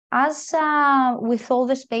As with all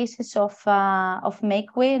the spaces of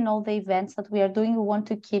Makeway and all the events that we are doing, we want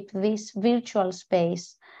to keep this virtual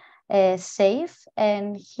space safe.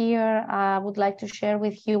 And here I would like to share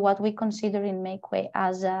with you what we consider in Makeway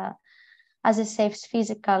as a safe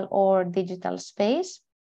physical or digital space.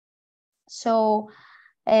 So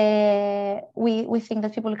we think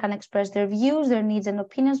that people can express their views, their needs and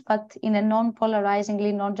opinions, but in a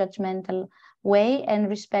non-polarizingly, non-judgmental way, and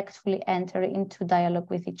respectfully enter into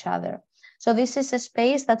dialogue with each other. So this is a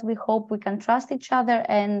space that we hope we can trust each other,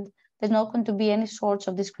 and there's not going to be any sorts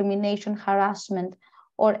of discrimination, harassment,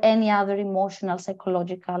 or any other emotional,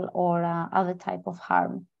 psychological, or other type of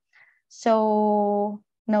harm. So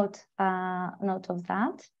note of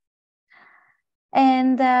that.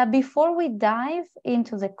 And before we dive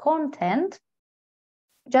into the content,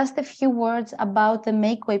 just a few words about the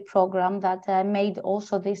Makeway program that made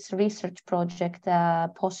also this research project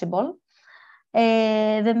possible.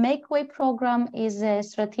 The Makeway program is a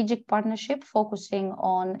strategic partnership focusing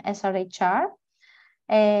on SRHR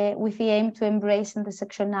with the aim to embrace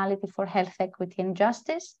intersectionality for health equity and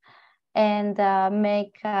justice, and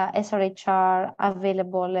make SRHR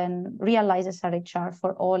available and realize SRHR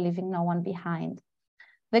for all, leaving no one behind.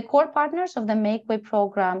 The core partners of the Makeway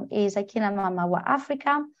program is Akina Mama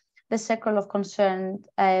Afrika, the Circle of Concerned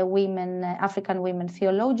Women, African Women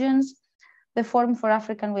Theologians, the Forum for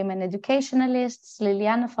African Women Educationalists,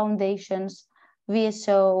 Liliana Foundations,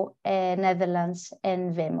 VSO Netherlands,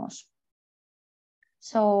 and Wemos.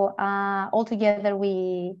 So altogether,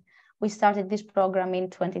 we started this program in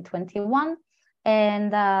 2021.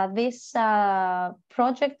 And this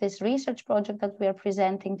project, this research project that we are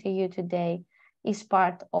presenting to you today, is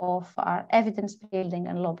part of our evidence building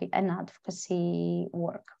and lobby and advocacy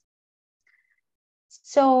work.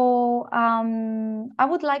 So I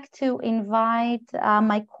would like to invite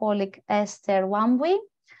my colleague Esther Wambui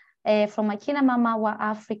from Akina Mama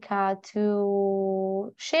Afrika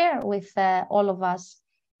to share with all of us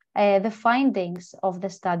the findings of the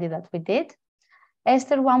study that we did.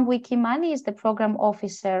 Esther Wambui Kimani is the program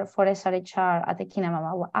officer for SRHR at Akina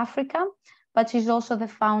Mama Afrika, but she's also the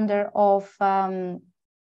founder of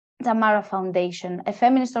Tamara Foundation, a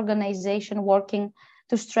feminist organization working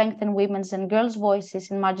to strengthen women's and girls'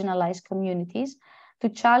 voices in marginalized communities to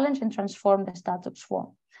challenge and transform the status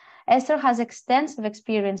quo. Esther has extensive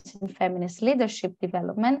experience in feminist leadership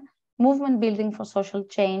development, movement building for social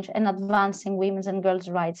change, and advancing women's and girls'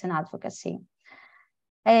 rights and advocacy.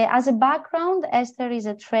 As a background, Esther is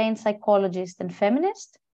a trained psychologist and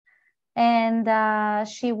feminist, and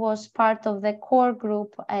she was part of the core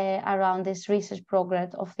group around this research program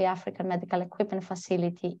of the African Medical Equipment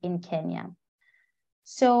Facility in Kenya.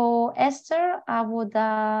 So Esther, I would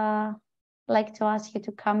like to ask you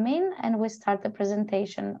to come in and we start the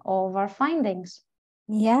presentation of our findings.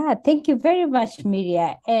 Yeah, thank you very much,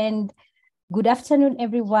 Myria. And good afternoon,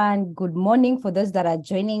 everyone. Good morning for those that are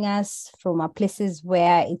joining us from our places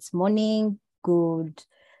where it's morning. Good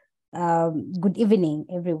evening,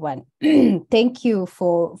 everyone. Thank you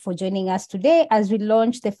for joining us today as we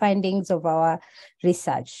launch the findings of our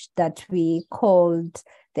research that we called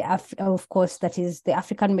of course, that is the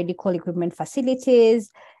African Medical Equipment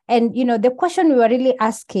Facilities. And, you know, the question we were really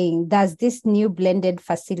asking, does this new blended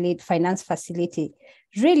finance facility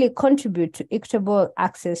really contribute to equitable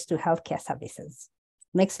access to healthcare services?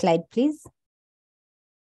 Next slide, please.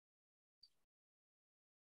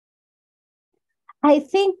 I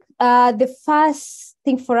think the first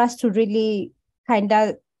thing for us to really kind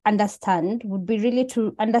of understand would be really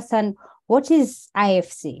to understand what is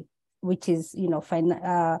IFC, which is, you know,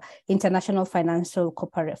 International Finance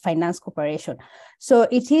Corporation. So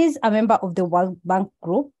it is a member of the World Bank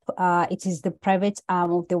Group. It is the private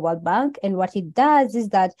arm of the World Bank. And what it does is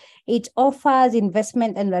that it offers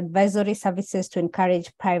investment and advisory services to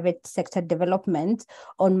encourage private sector development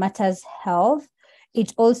on matters health.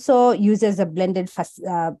 It also uses a blended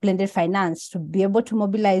finance to be able to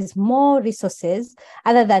mobilize more resources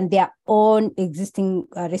other than their own existing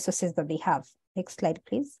resources that they have. Next slide,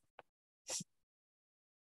 please.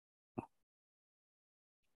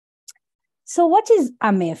 So what is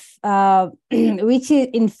AMEF, which is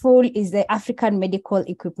in full is the African Medical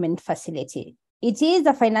Equipment Facility? It is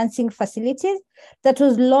a financing facility that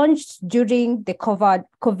was launched during the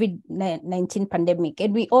COVID-19 pandemic.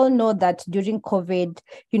 And we all know that during COVID,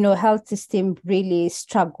 you know, health system really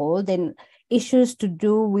struggled and issues to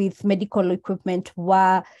do with medical equipment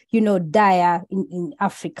were, you know, dire in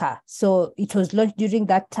Africa. So it was launched during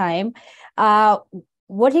that time.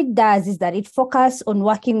 What it does is that it focuses on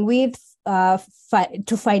working with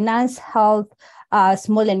to finance health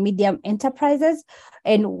small and medium enterprises.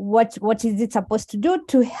 And what is it supposed to do?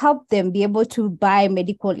 To help them be able to buy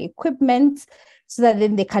medical equipment so that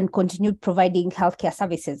then they can continue providing healthcare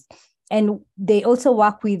services. And they also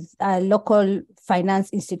work with local finance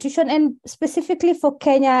institution. And specifically for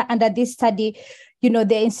Kenya, under this study,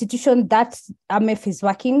 the institution that AMEF is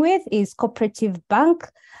working with is Cooperative Bank.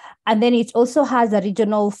 And then it also has a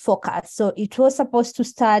regional focus. So it was supposed to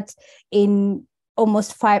start in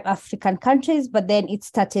almost 5 African countries, but then it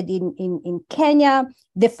started in Kenya.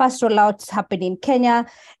 The first rollout happened in Kenya,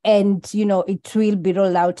 and it will be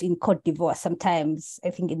rolled out in Cote d'Ivoire sometimes, I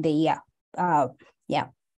think, in the year. Yeah.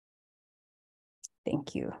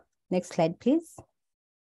 Thank you. Next slide, please.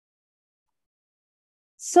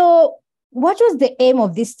 So what was the aim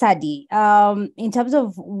of this study in terms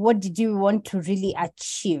of what did you want to really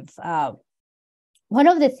achieve? One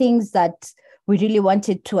of the things that we really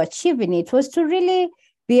wanted to achieve in it was to really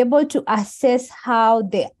be able to assess how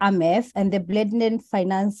the AMEF and the blended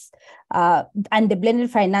finance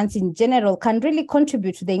in general can really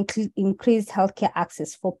contribute to the increased healthcare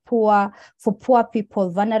access for poor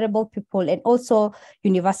people, vulnerable people, and also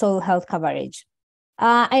universal health coverage.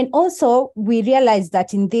 And also, we realized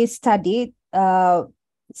that in this study,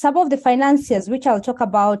 some of the financiers, which I'll talk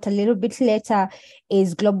about a little bit later,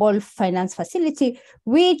 is Global Finance Facility,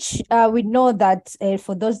 which we know that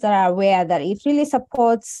for those that are aware, that it really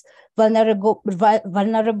supports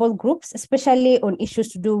vulnerable groups, especially on issues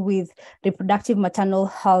to do with reproductive, maternal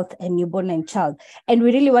health, and newborn and child. And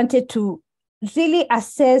we really wanted to really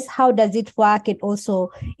assess how does it work, and also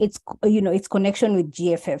its connection with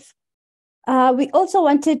GFF. We also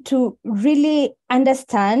wanted to really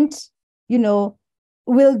understand,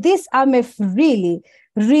 will this AMEF really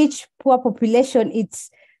reach poor population it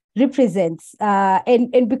represents?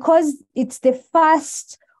 And because it's the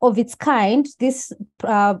first of its kind, this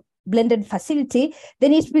blended facility,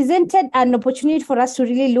 then it presented an opportunity for us to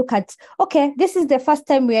really look at, okay, this is the first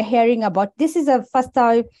time we are hearing about, this is the first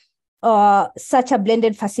time such a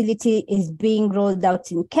blended facility is being rolled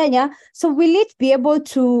out in Kenya. So will it be able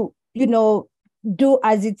to, do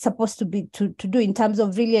as it's supposed to be to do in terms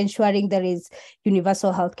of really ensuring there is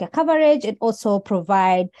universal healthcare coverage, and also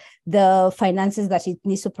provide the finances that it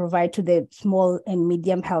needs to provide to the small and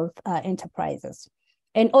medium health enterprises.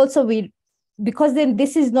 And also because then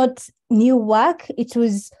this is not new work, it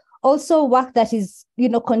was also work that is,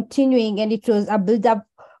 continuing, and it was a build-up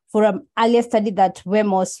for an earlier study that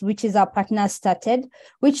Wemos, which is our partner, started,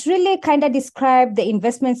 which really kind of described the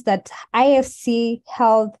investments that IFC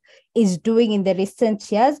Health is doing in the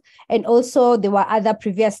recent years. And also there were other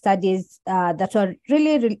previous studies that were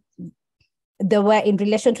they were in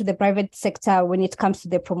relation to the private sector when it comes to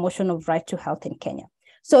the promotion of right to health in Kenya.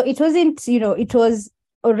 So it wasn't, it was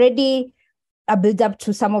already a build-up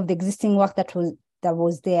to some of the existing work that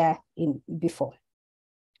was there before.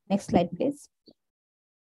 Next slide, please.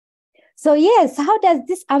 So yes, how does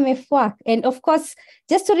this AMEF work? And of course,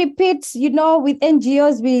 just to repeat, with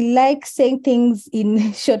NGOs, we like saying things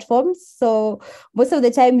in short forms. So most of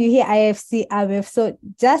the time you hear IFC, AMEF. So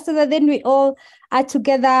just so that then we all are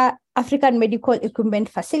together, African Medical Equipment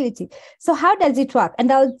Facility. So how does it work?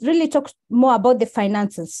 And I'll really talk more about the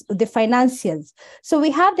financiers. So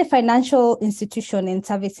we have the Financial Institution and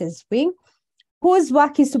Services Wing, whose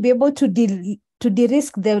work is to be able to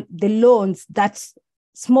de-risk the loans that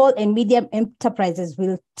small and medium enterprises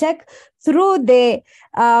will take through the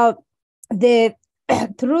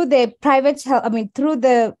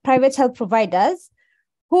private health providers,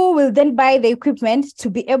 who will then buy the equipment to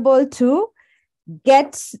be able to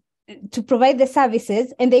provide the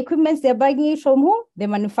services, and the equipment they're buying it from who? The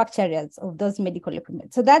manufacturers of those medical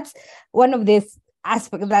equipment. So that's one of the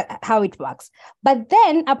aspects that how it works. But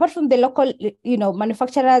then apart from the local,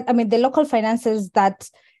 manufacturers, the local finances that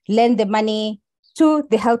lend the money to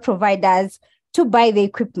the health providers to buy the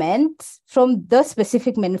equipment from those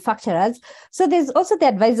specific manufacturers. So there's also the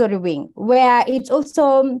advisory wing, where it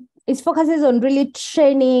focuses on really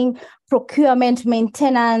training, procurement,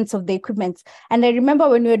 maintenance of the equipment. And I remember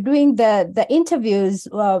when we were doing the interviews,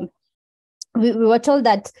 we were told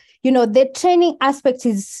that, the training aspect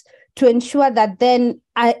is to ensure that then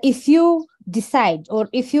if you decide, or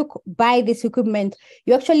if you buy this equipment,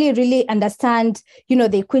 you actually really understand,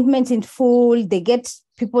 the equipment in full. They get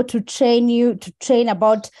people to train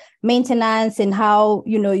about maintenance and how,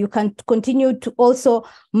 you can continue to also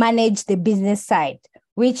manage the business side,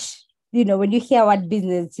 which, when you hear what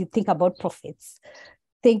business, you think about profits.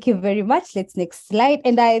 Thank you very much. Let's next slide.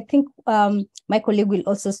 And I think my colleague will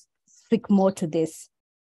also speak more to this.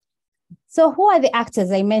 So who are the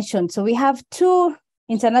actors I mentioned? So we have two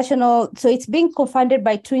international, so it's being co-funded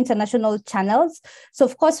by 2 international channels. So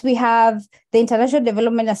of course we have the International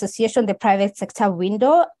Development Association, the private sector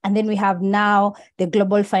window, and then we have now the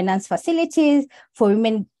Global Finance Facilities for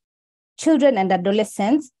Women, Children and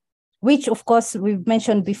Adolescents, which of course we've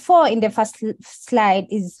mentioned before in the first slide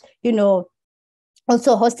is,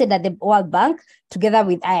 also hosted at the World Bank together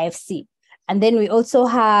with IFC. And then we also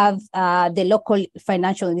have the local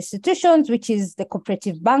financial institutions, which is the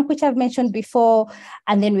cooperative bank, which I've mentioned before.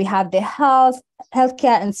 And then we have the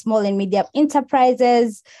healthcare and small and medium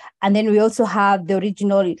enterprises. And then we also have the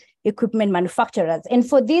original equipment manufacturers. And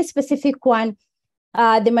for this specific one,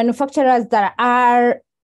 the manufacturers that are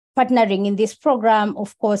partnering in this program,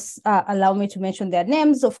 of course, allow me to mention their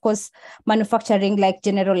names. Of course, manufacturing like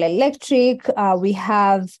General Electric. We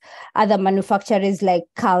have other manufacturers like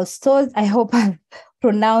Carl Stores. I hope I've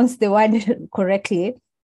pronounced the word correctly.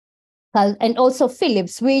 And also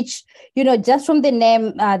Philips, which, just from the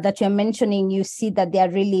name that you're mentioning, you see that they are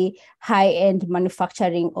really high-end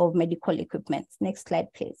manufacturing of medical equipment. Next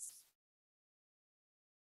slide, please.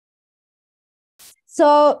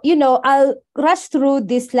 So, I'll rush through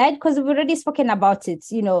this slide because we've already spoken about it.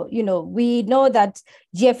 We know that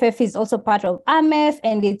GFF is also part of AMEF,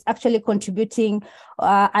 and it's actually contributing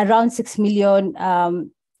around $6 million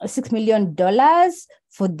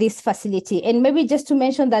for this facility. And maybe just to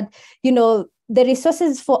mention that, the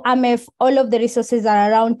resources for AMEF, all of the resources are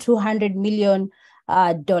around $200 million.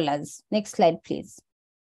 Next slide, please.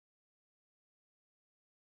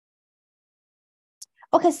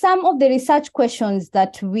 Okay, some of the research questions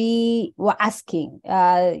that we were asking,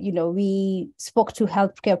 we spoke to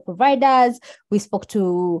healthcare providers, we spoke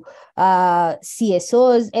to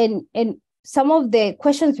CSOs, and some of the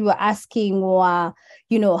questions we were asking were,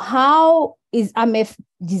 how is AMEF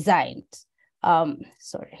designed? And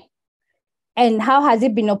how has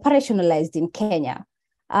it been operationalized in Kenya?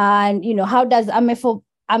 And, how does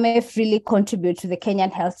AMEF really contribute to the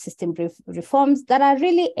Kenyan health system reforms that are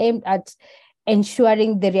really aimed at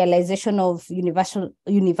ensuring the realization of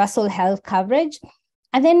universal health coverage?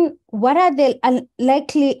 And then what are the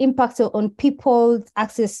likely impacts on people's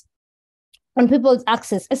access,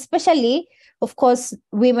 especially, of course,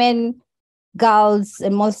 women, girls,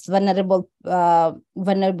 and most vulnerable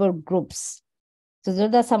groups? So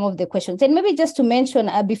those are some of the questions. And maybe just to mention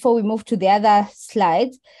before we move to the other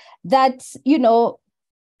slides, that,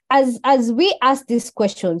 as we asked these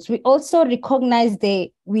questions, we also recognized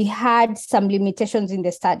we had some limitations in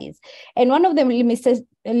the studies. And one of the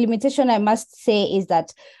limitations I must say is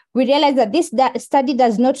that we realized that this study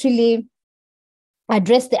does not really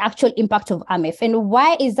address the actual impact of AMEF. And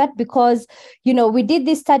why is that? Because, we did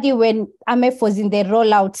this study when AMEF was in the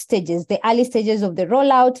rollout stages, the early stages of the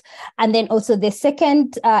rollout, and then also the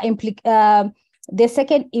second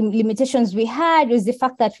limitations we had was the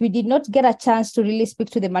fact that we did not get a chance to really speak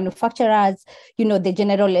to the manufacturers, the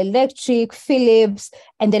General Electric, Philips,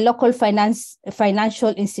 and the local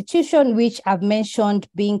financial institution, which I've mentioned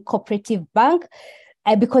being Cooperative Bank,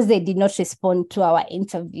 because they did not respond to our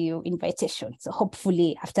interview invitation. So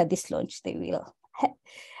hopefully after this launch, they will.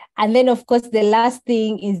 And then, of course, the last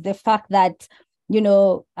thing is the fact that,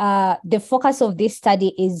 the focus of this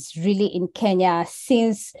study is really in Kenya,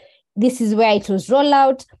 since this is where it was rolled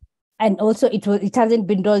out, and also it hasn't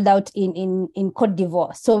been rolled out in Cote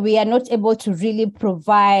d'Ivoire. So we are not able to really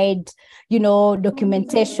provide,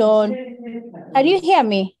 documentation. Can you hear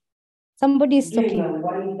me? Somebody is talking.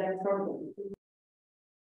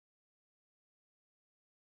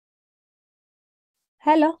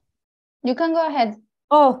 Hello? You can go ahead.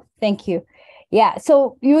 Oh, thank you. Yeah,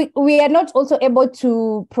 so we are not also able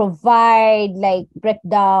to provide like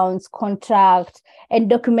breakdowns, contracts, and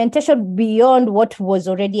documentation beyond what was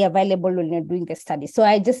already available when you're doing the study. So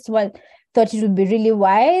I just thought it would be really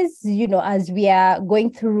wise, as we are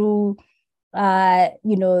going through,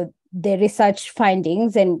 the research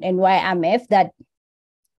findings and why AMEF, that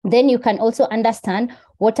then you can also understand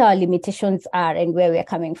what our limitations are and where we're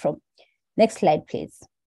coming from. Next slide, please.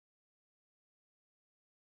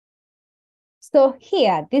 So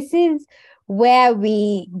here, this is where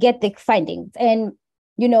we get the findings. And,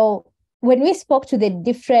 when we spoke to the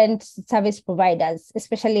different service providers,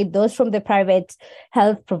 especially those from the private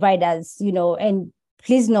health providers, and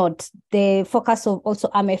please note, the focus of also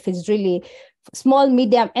AMEF is really small,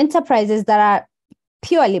 medium enterprises that are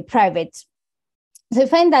purely private. So we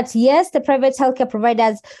find that, yes, the private healthcare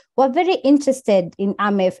providers were very interested in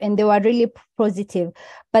AMEF and they were really positive.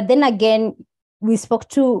 But then again, we spoke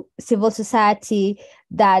to civil society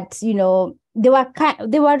that, they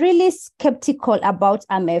were really skeptical about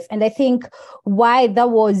AMEF. And I think why that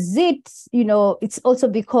was it's also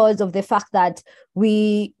because of the fact that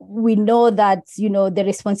we know that, the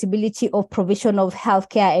responsibility of provision of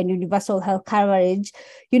healthcare and universal health coverage,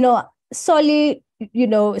 solely,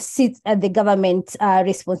 sits at the government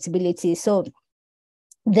responsibility. So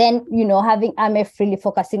then, having AMEF really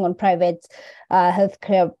focusing on private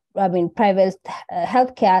healthcare, private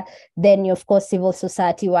healthcare, then of course civil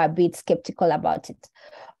society were a bit skeptical about it.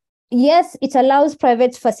 Yes, it allows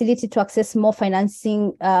private facility to access more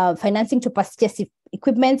financing to purchase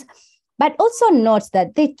equipment, but also note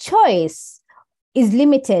that the choice is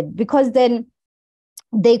limited, because then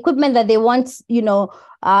the equipment that they want,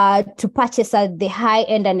 to purchase are the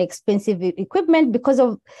high-end and expensive equipment because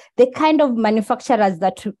of the kind of manufacturers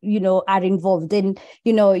that, are involved in,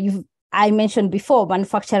 I mentioned before,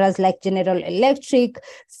 manufacturers like General Electric,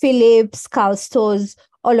 Philips, Karl Storz,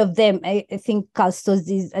 all of them. I think Karl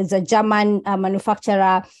Storz is a German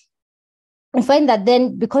manufacturer. I find that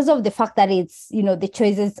then, because of the fact that it's, the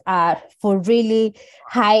choices are for really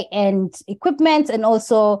high-end equipment and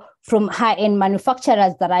also from high-end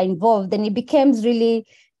manufacturers that are involved, then it becomes really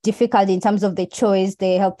difficult in terms of the choice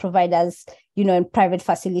the health providers, and private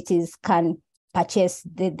facilities can purchase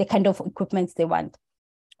the kind of equipment they want.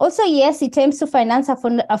 Also, yes, it aims to finance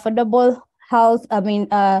affordable health,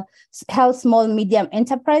 health small, medium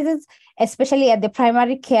enterprises, especially at the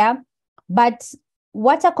primary care. But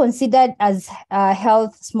what are considered as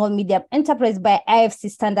health small, medium enterprise by IFC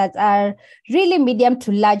standards are really medium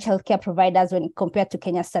to large healthcare providers when compared to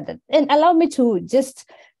Kenya standards. And allow me to just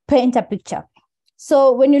paint a picture.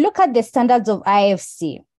 So when you look at the standards of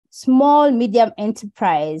IFC, small, medium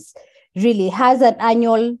enterprise really has an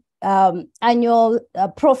annual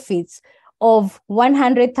profits of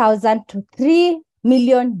 $100,000 to $3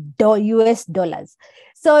 million US dollars.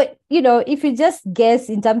 So, if you just guess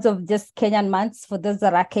in terms of just Kenyan months, for those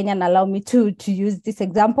that are Kenyan, allow me to use this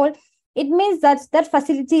example, it means that that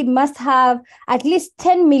facility must have at least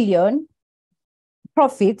 10 million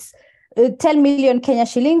profits, 10 million Kenya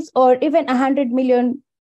shillings, or even 100 million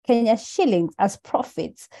Kenya shillings as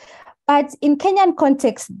profits. But in Kenyan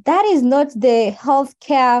context, that is not the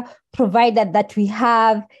healthcare provider that we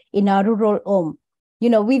have in our rural home.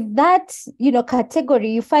 With that, category,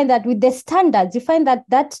 you find that with the standards, you find that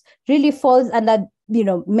that really falls under,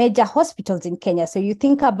 major hospitals in Kenya. So you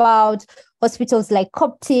think about hospitals like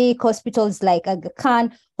Coptic, hospitals like Aga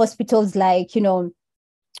Khan, hospitals like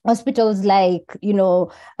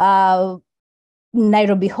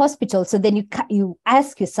Nairobi Hospital. So then you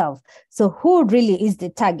ask yourself, so who really is the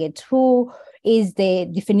target? Who is the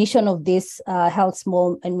definition of this health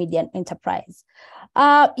small and medium enterprise?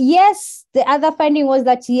 Yes, the other finding was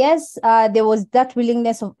that, yes, there was that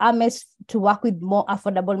willingness of AMEF to work with more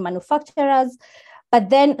affordable manufacturers. But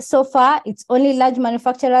then so far, it's only large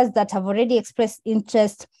manufacturers that have already expressed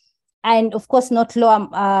interest, and of course, not lower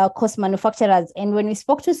cost manufacturers. And when we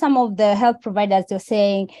spoke to some of the health providers, they're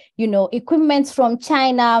saying, equipment from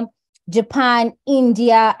China, Japan,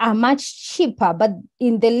 India are much cheaper, but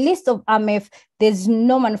in the list of AMEF, there's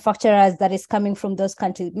no manufacturers that is coming from those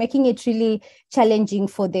countries, making it really challenging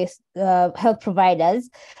for the health providers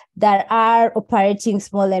that are operating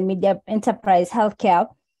small and medium enterprise healthcare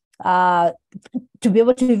to be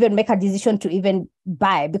able to even make a decision to even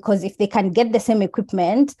buy, because if they can get the same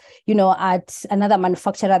equipment, at another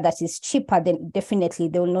manufacturer that is cheaper, then definitely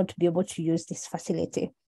they will not be able to use this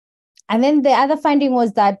facility. And then the other finding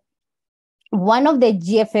was that one of the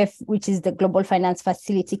GFF, which is the Global Finance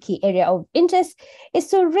Facility key area of interest, is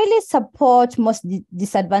to really support most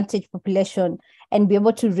disadvantaged population and be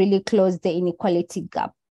able to really close the inequality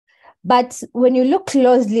gap. But when you look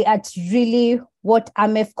closely at really what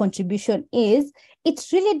AMEF contribution is, it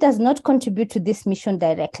really does not contribute to this mission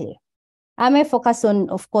directly. AMEF focus on,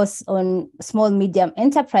 of course, on small, medium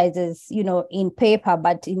enterprises, in paper,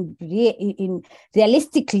 but in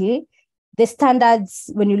realistically, the standards,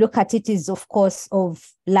 when you look at it, is, of course,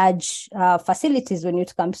 of large facilities when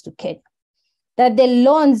it comes to Kenya. That the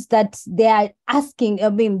loans that they are asking,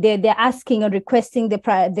 they're asking or requesting the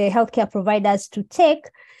healthcare providers to take,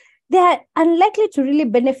 they are unlikely to really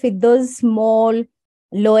benefit those small,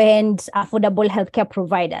 low-end, affordable healthcare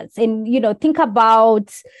providers. And, think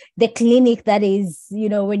about the clinic that is,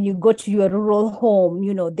 when you go to your rural home,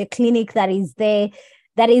 the clinic that is there,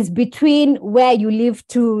 that is between where you live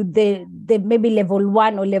to the maybe level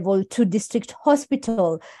 1 or level 2 district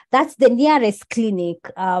hospital. That's the nearest clinic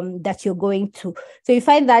that you're going to. So you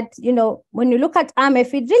find that, when you look at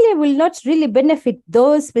AMEF, it really will not really benefit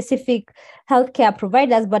those specific healthcare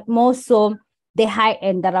providers, but more so the high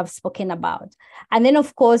end that I've spoken about. And then,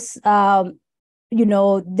 of course, the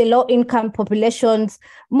low income populations,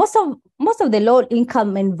 most of the low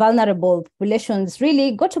income and vulnerable populations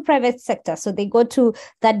really go to private sector. So they go to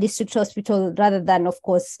that district hospital rather than, of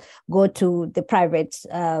course, go to the private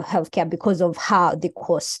healthcare because of how the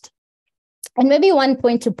cost. And maybe one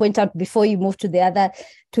point to point out before you move to the other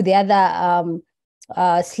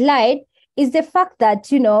slide is the fact that,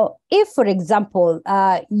 if, for example,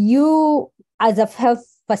 you as a health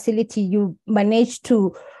facility, you manage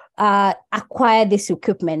to acquire this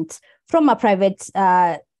equipment from a private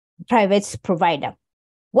provider.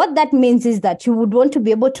 What that means is that you would want to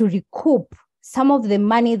be able to recoup some of the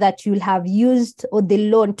money that you'll have used or the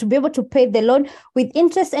loan, to be able to pay the loan with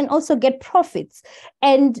interest and also get profits.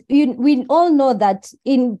 And we all know that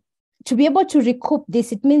to be able to recoup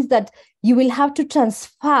this, it means that you will have to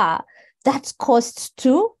transfer that cost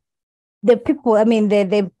to the people,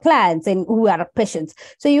 the clients and who are patients.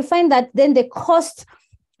 So you find that then the cost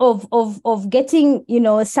of getting,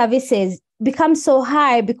 services becomes so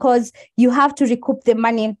high because you have to recoup the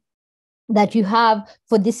money that you have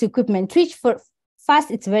for this equipment, which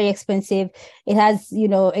first, it's very expensive. It has,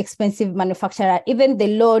 expensive manufacturer. Even the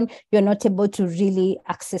loan, you're not able to really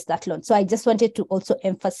access that loan. So I just wanted to also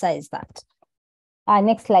emphasize that.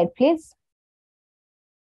 Next slide, please.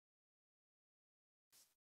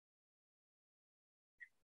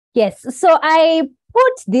 Yes, so I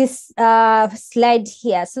put this slide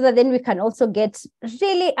here so that then we can also get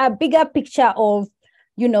really a bigger picture of,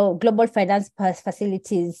 global finance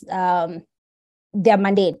facilities, their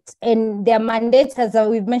mandate. And their mandate, as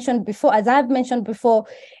I've mentioned before,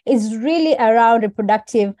 is really around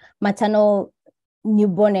reproductive, maternal,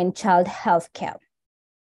 newborn, and child healthcare.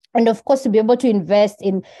 And of course, to be able to invest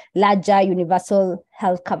in larger universal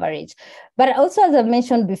health coverage. But also, as I've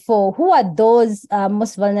mentioned before, who are those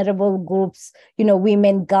most vulnerable groups,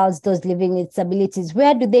 women, girls, those living with disabilities?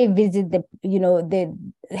 Where do they visit the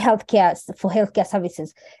healthcare for healthcare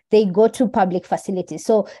services? They go to public facilities.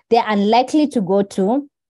 So they're unlikely to go to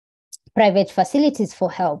private facilities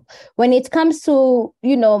for help. When it comes to,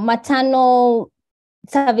 maternal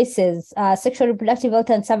services, sexual reproductive health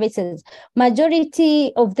and services,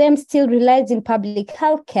 majority of them still relies in public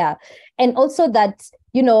healthcare. And also that,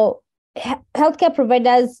 healthcare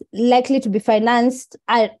providers likely to be financed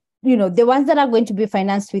are, the ones that are going to be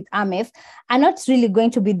financed with AMEF are not really going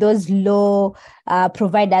to be those low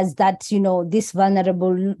providers that, these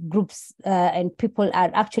vulnerable groups and people are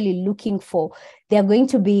actually looking for. They're going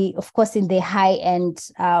to be, of course, in the high end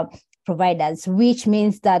providers, which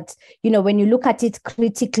means that, when you look at it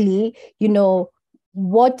critically,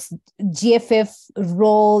 what GFF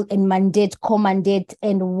role and mandate, core mandate,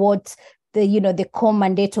 and what the core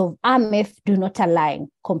mandate of AMEF do not align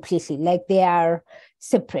completely, like they are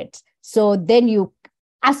separate. So then you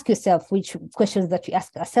ask yourself which questions that we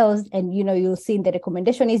ask ourselves, and, you'll see in the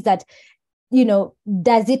recommendation is that,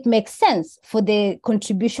 does it make sense for the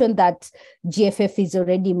contribution that GFF is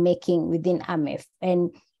already making within AMEF? And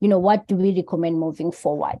what do we recommend moving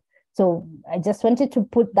forward? So I just wanted to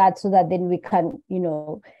put that so that then we can,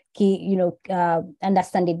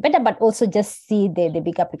 understand it better, but also just see the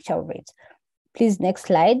bigger picture of it. Please, next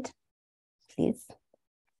slide, please.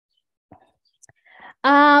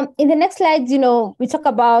 In the next slides, we talk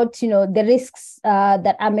about, the risks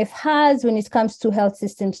that AMEF has when it comes to health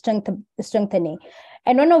system strengthening.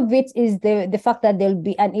 And one of it is the fact that there'll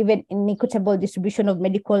be an even inequitable distribution of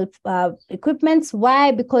medical equipments.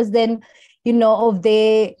 Why? Because then, of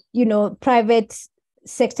the, private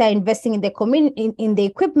sector investing in the in the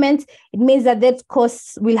equipment, it means that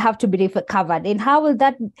costs will have to be covered. And how will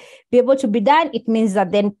that be able to be done? It means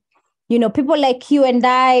that then, people like you and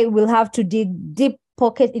I will have to dig deep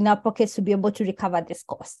in our pockets to be able to recover these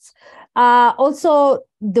costs. Also,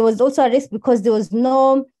 there was also a risk because there's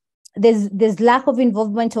lack of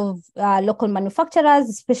involvement of local manufacturers,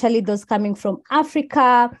 especially those coming from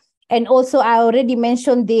Africa. And also, I already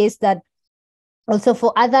mentioned this, that also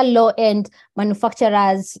for other low-end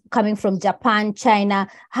manufacturers coming from Japan, China,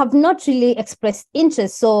 have not really expressed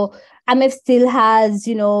interest. So AMEF still has,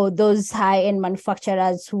 those high-end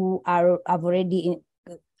manufacturers who are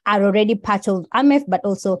already part of AMEF, but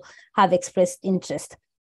also have expressed interest.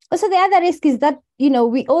 Also, the other risk is that,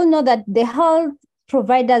 we all know that the health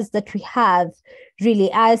providers that we have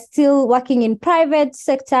really are still working in private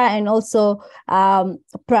sector and also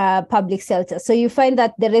public sector. So you find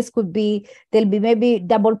that the risk could be, there'll be maybe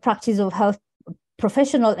double practice of health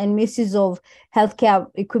professional and misuse of healthcare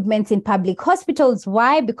equipment in public hospitals.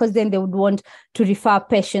 Why? Because then they would want to refer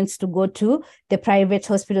patients to go to the private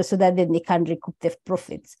hospital so that then they can recoup the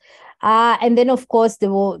profits. And then, of course,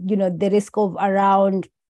 there were, the risk of around,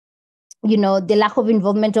 the lack of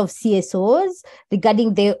involvement of CSOs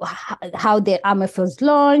regarding how the AMEF was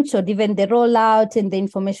launched, or even the rollout and the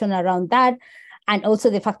information around that. And also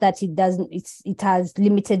the fact that it has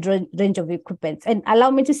limited range of equipment. And allow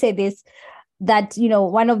me to say this, that,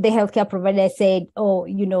 one of the healthcare providers said,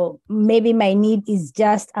 maybe my need is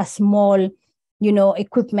just a small,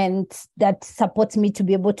 equipment that supports me to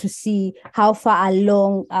be able to see how far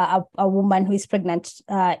along a woman who is pregnant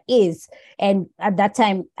is. And at that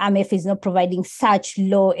time, AMEF is not providing such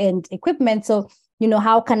low-end equipment. So,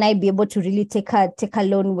 how can I be able to really take a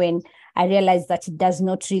loan when I realize that it does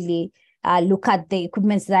not really look at the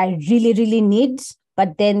equipments that I really, really need,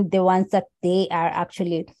 but then the ones that they are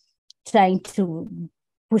actually trying to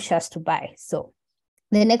push us to buy. So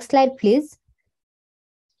the next slide, please.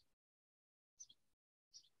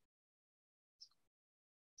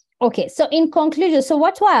 Okay, so in conclusion, so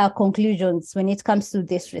what were our conclusions when it comes to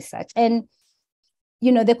this research? And,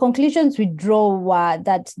 the conclusions we draw were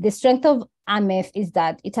that the strength of AMEF is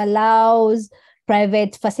that it allows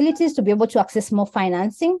private facilities to be able to access more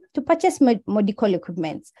financing to purchase medical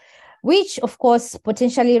equipment, which, of course,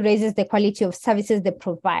 potentially raises the quality of services they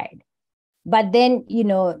provide. But then,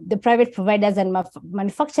 the private providers and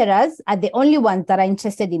manufacturers are the only ones that are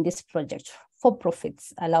interested in this project for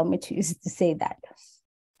profits. Allow me to say that.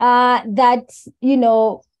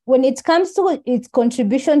 When it comes to its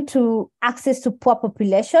contribution to access to poor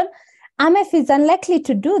population, AMEF is unlikely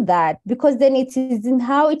to do that, because then it is in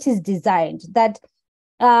how it is designed, that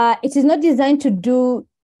it is not designed to do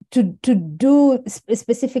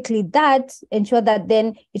specifically that, ensure that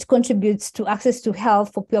then it contributes to access to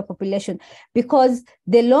health for poor population, because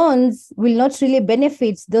the loans will not really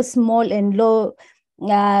benefit those small and low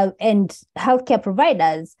and healthcare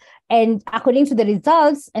providers. And according to the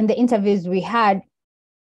results and the interviews we had,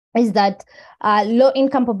 is that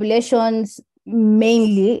low-income populations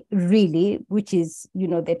mainly, really, which is,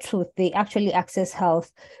 the truth, they actually access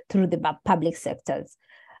health through the public sectors.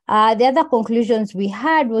 The other conclusions we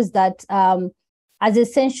had was that as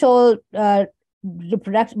essential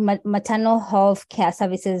reproductive maternal health care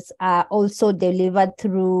services are also delivered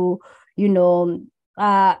through,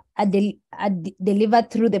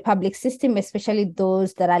 delivered through the public system, especially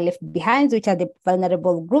those that are left behind, which are the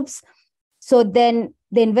vulnerable groups. So then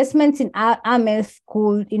the investments in AMEF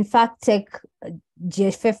could, in fact, take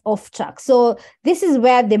GFF off track. So this is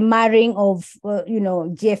where the marrying of,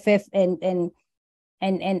 GFF and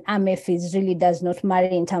AMEF is really does not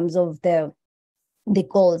marry in terms of the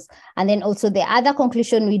goals. And then also the other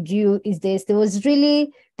conclusion we drew is this: there was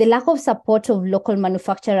really the lack of support of local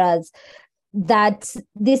manufacturers, that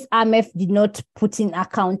this AMEF did not put in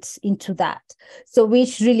account into that. So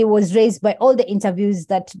which really was raised by all the interviews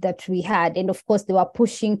that we had. And of course, they were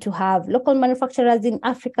pushing to have local manufacturers in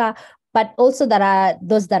Africa, but also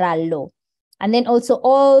those that are low. And then also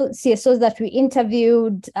all CSOs that we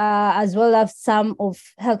interviewed, as well as some of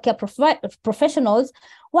healthcare professionals,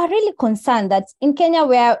 were really concerned that in Kenya,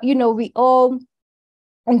 where, where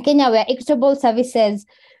equitable services,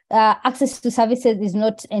 access to services is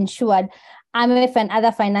not ensured, AMEF and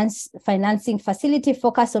other financing facility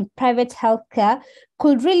focus on private healthcare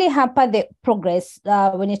could really hamper the progress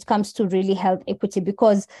when it comes to really health equity,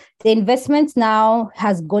 because the investment now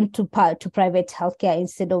has gone to private healthcare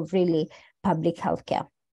instead of really public healthcare.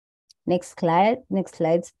 Next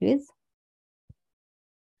slides, please.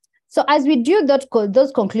 So as we drew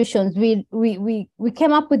those conclusions, we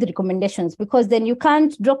came up with recommendations, because then you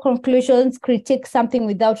can't draw conclusions, critique something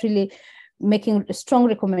without really making strong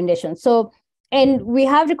recommendations. So, and we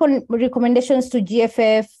have recommendations to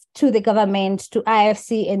GFF, to the government, to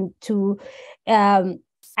IFC, and to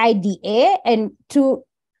IDA, and for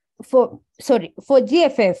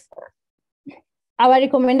GFF. Our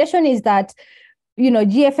recommendation is that,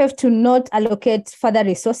 GFF to not allocate further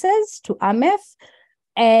resources to AMEF,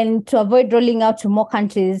 and to avoid rolling out to more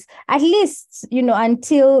countries, at least,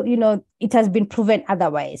 until, it has been proven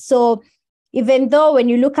otherwise. So even though when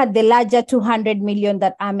you look at the larger 200 million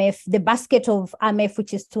that AMEF, the basket of AMEF,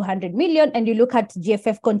 which is 200 million, and you look at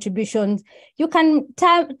GFF contributions, you can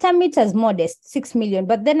term it as modest, 6 million.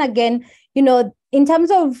 But then again, in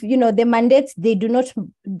terms of, the mandates, they do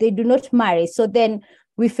not marry. So then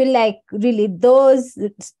we feel like really those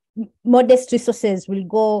modest resources will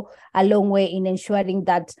go a long way in ensuring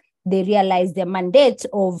that they realize their mandate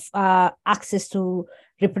of access to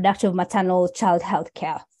reproductive maternal child health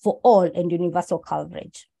care for all and universal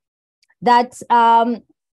coverage. That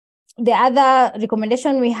the other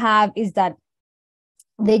recommendation we have is that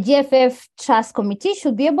the GFF Trust Committee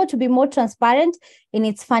should be able to be more transparent in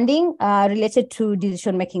its funding related to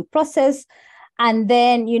decision-making process. And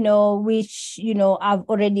then, which, I've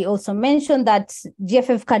already also mentioned that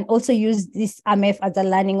GFF can also use this AMEF as a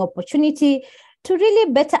learning opportunity to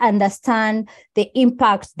really better understand the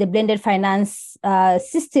impact the blended finance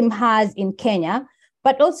system has in Kenya,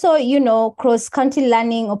 but also, cross-country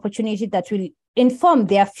learning opportunity that will inform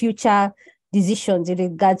their future decisions in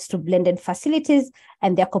regards to blended facilities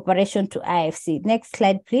and their cooperation to IFC. Next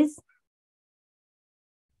slide, please.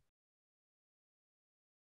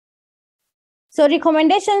 So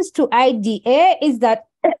recommendations to IDA is that,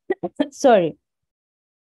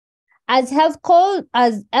 as health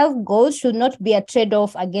goals should not be a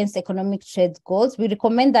trade-off against economic trade goals, we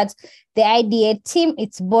recommend that the IDA team,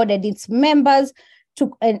 its board and its members,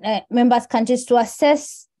 members countries to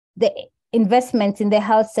assess the investments in the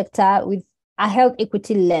health sector with a health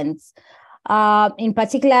equity lens. In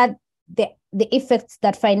particular, the effects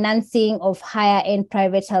that financing of higher-end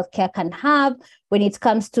private healthcare can have when it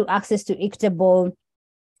comes to access to equitable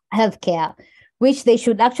healthcare, which they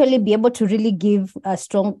should actually be able to really give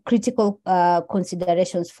strong critical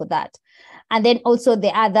considerations for that. And then also the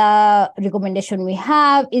other recommendation we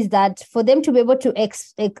have is that for them to be able to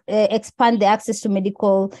expand the access to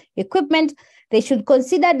medical equipment, they should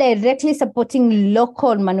consider directly supporting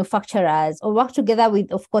local manufacturers or work together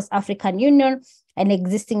with, of course, African Union and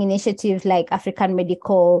existing initiatives like African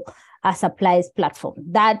Medical Supplies Platform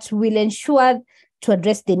that will ensure to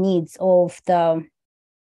address the needs of the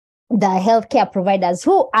healthcare providers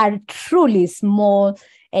who are truly small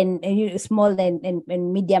and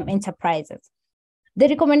medium enterprises. The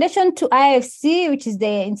recommendation to IFC, which is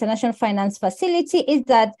the International Finance Facility, is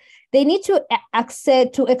that they need to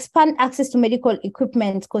expand access to medical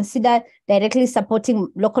equipment, consider directly supporting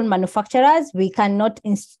local manufacturers. We cannot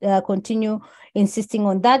continue insisting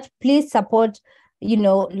on that. Please support,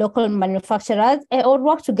 local manufacturers or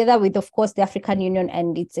work together with, of course, the African Union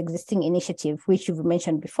and its existing initiative, which you've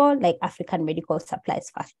mentioned before, like African Medical Supplies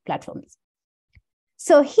Platforms.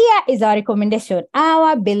 So here is our recommendation,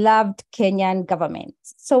 our beloved Kenyan government.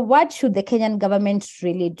 So what should the Kenyan government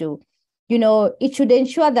really do? It should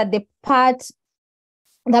ensure that the part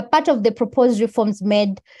of the proposed reforms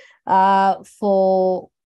made for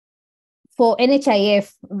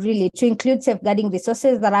NHIF really to include safeguarding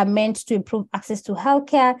resources that are meant to improve access to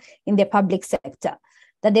healthcare in the public sector.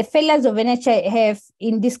 That the failures of NHIF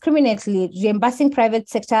indiscriminately reimbursing private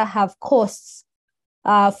sector have costs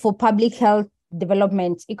for public health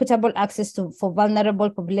development, equitable access for vulnerable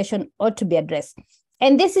population ought to be addressed.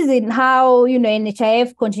 And this is in how,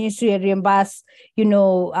 NHIF continues to reimburse,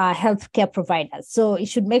 healthcare providers. So it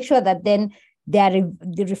should make sure that then there are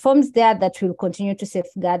the reforms there that will continue to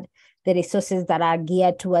safeguard the resources that are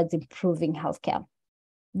geared towards improving healthcare.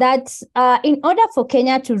 That in order for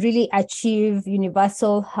Kenya to really achieve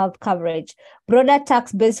universal health coverage, broader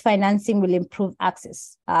tax-based financing will improve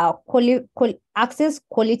access,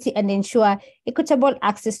 quality, and ensure equitable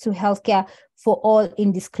access to healthcare for all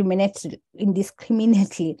indiscriminately.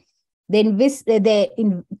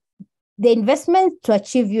 The investment to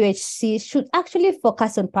achieve UHC should actually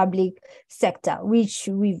focus on public sector, which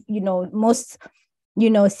most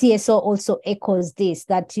CSO also echoes this,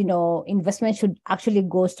 that, investment should actually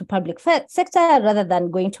go to public sector rather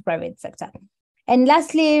than going to private sector. And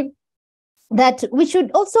lastly, that we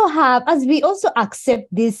should also have, as we also accept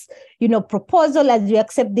this, proposal, as we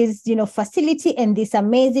accept this, facility and these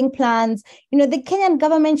amazing plans, the Kenyan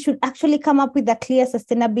government should actually come up with a clear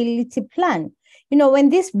sustainability plan. When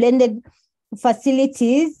these blended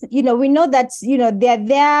facilities, we know that, they're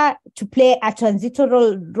there to play a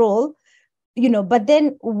transitional role, but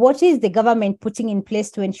then what is the government putting in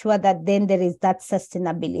place to ensure that then there is that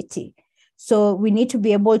sustainability? So we need to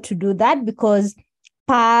be able to do that, because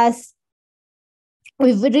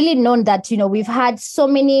we've really known that, we've had so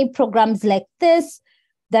many programs like this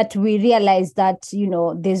that we realize that,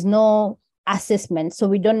 there's no assessment. So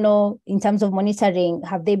we don't know in terms of monitoring,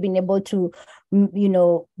 have they been able to,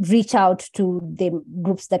 reach out to the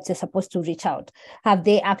groups that they're supposed to reach out? Have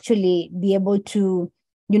they actually be able to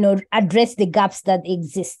address the gaps that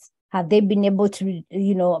exist? Have they been able to,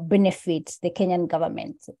 benefit the Kenyan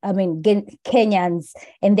government? Kenyans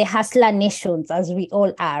and the hustler nations, as we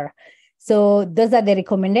all are. So those are the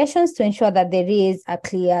recommendations to ensure that there is a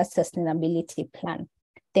clear sustainability plan.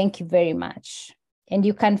 Thank you very much. And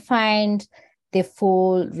you can find the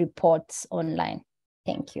full reports online.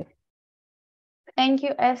 Thank you. Thank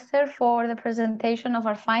you, Esther, for the presentation of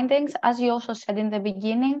our findings. As you also said in the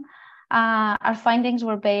beginning, Our findings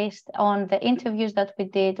were based on the interviews that we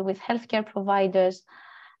did with healthcare providers,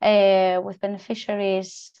 with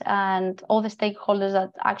beneficiaries, and all the stakeholders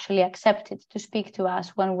that actually accepted to speak to us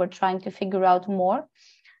when we're trying to figure out more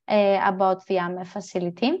about the AMEF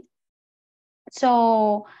facility.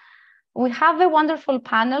 So we have a wonderful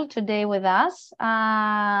panel today with us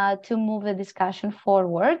to move the discussion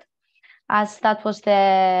forward, as that was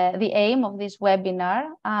the aim of this webinar,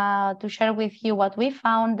 to share with you what we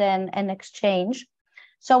found and exchange.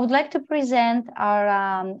 So I would like to present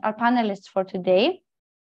our panelists for today,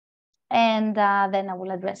 and then I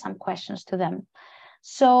will address some questions to them.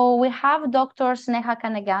 So we have Dr. Sneha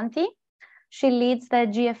Kanneganti. She leads the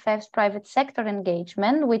GFF's private sector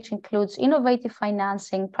engagement, which includes innovative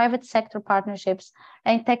financing, private sector partnerships,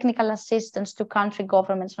 and technical assistance to country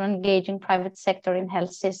governments on engaging private sector in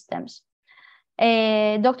health systems.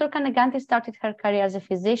 Dr. Kanneganti started her career as a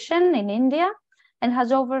physician in India and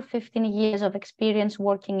has over 15 years of experience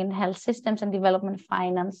working in health systems and development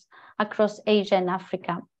finance across Asia and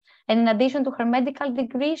Africa. And in addition to her medical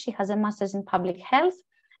degree, she has a master's in public health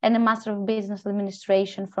and a Master of Business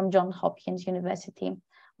Administration from Johns Hopkins University.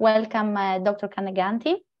 Welcome, Dr.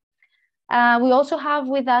 Kanneganti. We also have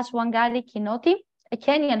with us Wangari Kinoti, a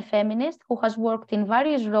Kenyan feminist who has worked in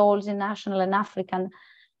various roles in national and African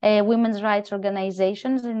women's rights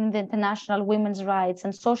organizations in the international women's rights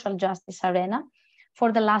and social justice arena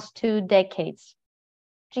for the last 2 decades.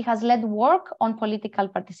 She has led work on political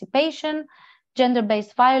participation,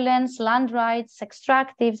 gender-based violence, land rights,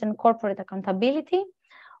 extractives, and corporate accountability,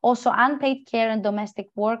 also unpaid care and domestic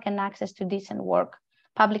work and access to decent work,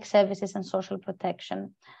 public services and social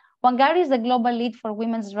protection. Wangari is the global lead for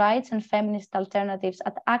women's rights and feminist alternatives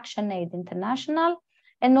at ActionAid International,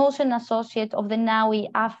 and also an associate of the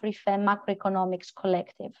Nawi-Afrifem Microeconomics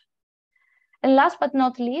Collective. And last but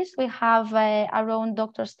not least, we have our own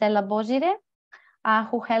Dr. Stellah Bosire,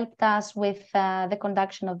 who helped us with the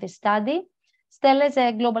conduction of this study. Stellah is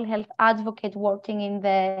a global health advocate working in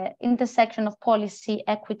the intersection of policy,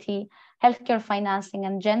 equity, healthcare financing,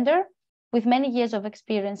 and gender, with many years of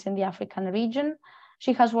experience in the African region.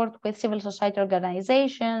 She has worked with civil society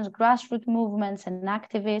organizations, grassroots movements, and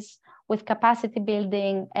activists with capacity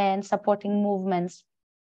building and supporting movements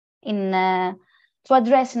in to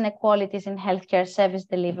address inequalities in healthcare service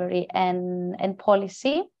delivery and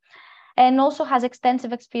policy, and also has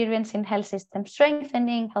extensive experience in health system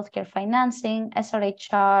strengthening, healthcare financing,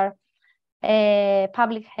 SRHR,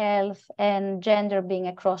 public health, and gender being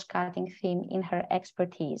a cross-cutting theme in her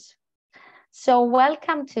expertise. So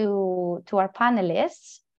welcome to our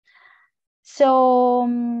panelists. So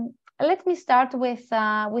let me start with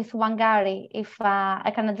Wangari, if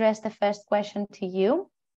I can address the first question to you,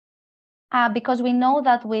 because we know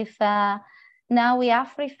that with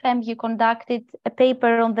Nawi-Afrifem, you conducted a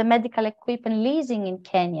paper on the medical equipment leasing in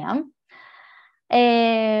Kenya,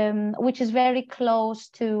 which is very close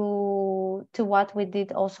to what we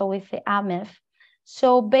did also with the AMEF.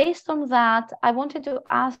 So based on that, I wanted to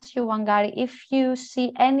ask you, Wangari, if you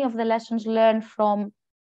see any of the lessons learned from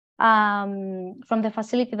the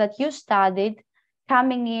facility that you studied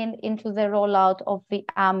coming into the rollout of the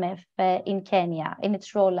AMEF in Kenya, in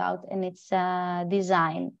its rollout and its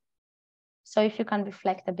design. So if you can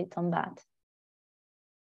reflect a bit on that.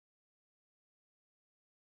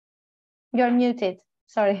 You're muted,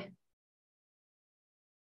 sorry.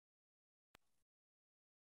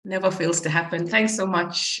 Never fails to happen. Thanks so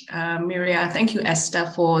much, Myria. Thank you,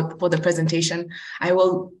 Esther, for the presentation. I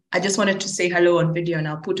just wanted to say hello on video, and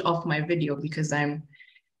I'll put off my video because I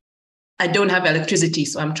don't have electricity,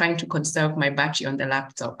 so I'm trying to conserve my battery on the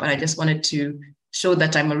laptop. But I just wanted to show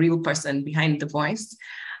that I'm a real person behind the voice.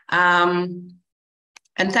 And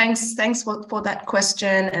thanks for that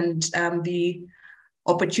question and the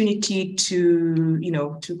opportunity to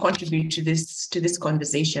contribute to this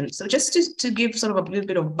conversation. So just to give sort of a little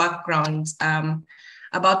bit of background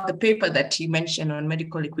about the paper that you mentioned on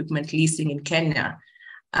medical equipment leasing in Kenya.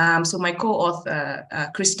 So my co-author,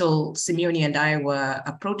 Crystal Simeoni, and I were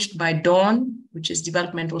approached by DAWN, which is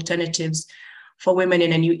Development Alternatives for Women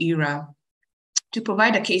in a New Era, to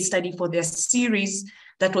provide a case study for their series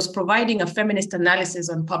that was providing a feminist analysis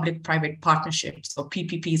on public-private partnerships, or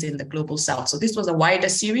PPPs, in the Global South. So this was a wider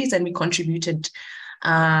series, and we contributed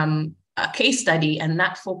a case study, and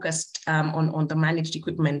that focused on the managed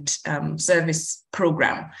equipment service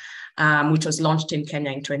program, which was launched in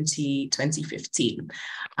Kenya in 2015.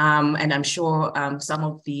 And I'm sure some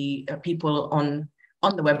of the people on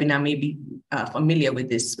the webinar may be familiar with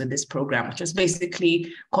this program, which was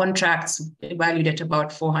basically contracts valued at about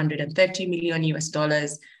 $430 million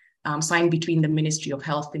signed between the Ministry of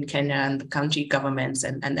Health in Kenya and the county governments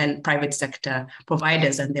and then private sector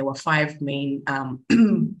providers. And there were five main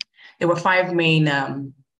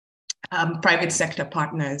private sector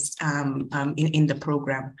partners in the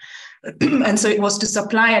program. And so it was to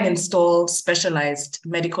supply and install specialized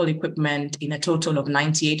medical equipment in a total of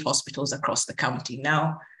 98 hospitals across the county.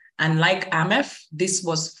 Now, unlike AMEF, this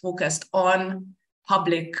was focused on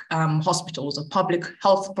public hospitals or public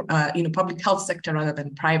health sector rather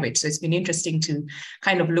than private. So it's been interesting to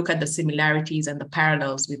kind of look at the similarities and the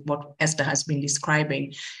parallels with what Esther has been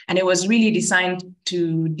describing. And it was really designed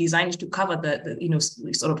to cover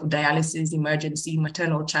the sort of dialysis, emergency,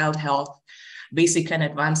 maternal child health, basic and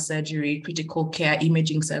advanced surgery, critical care,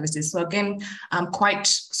 imaging services. So again, quite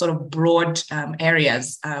sort of broad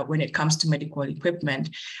areas when it comes to medical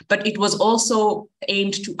equipment. But it was also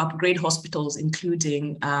aimed to upgrade hospitals,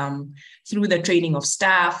 including through the training of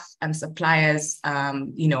staff and suppliers,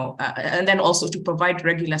 and then also to provide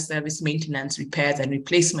regular service maintenance, repairs, and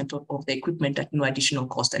replacement of the equipment at no additional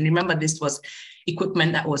cost. And remember, this was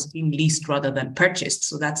equipment that was being leased rather than purchased.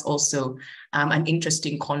 So that's also an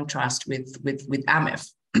interesting contrast with AMEF.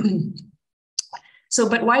 So,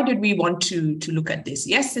 but why did we want to look at this?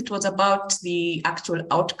 Yes, it was about the actual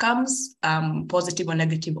outcomes, positive or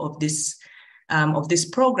negative, of this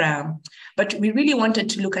program, but we really wanted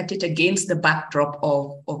to look at it against the backdrop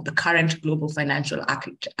of the current global financial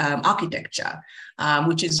architecture,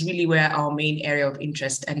 which is really where our main area of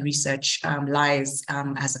interest and research lies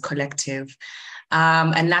as a collective.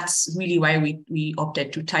 And that's really why we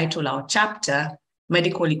opted to title our chapter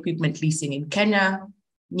Medical Equipment Leasing in Kenya,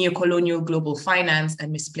 Neo-Colonial Global Finance and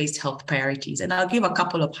Misplaced Health Priorities. And I'll give a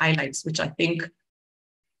couple of highlights, which I think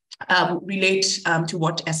relate to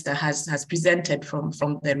what Esther has presented from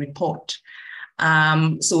the report.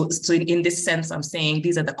 So in this sense, I'm saying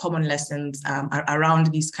these are the common lessons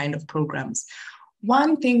around these kind of programs.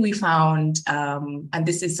 One thing we found, and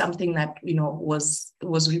this is something that was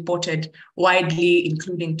reported widely,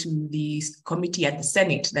 including to the committee at the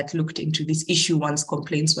Senate that looked into this issue once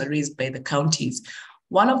complaints were raised by the counties.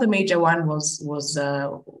 One of the major one was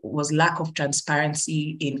lack of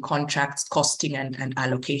transparency in contracts, costing, and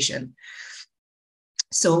allocation.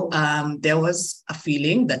 So there was a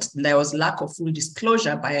feeling that there was lack of full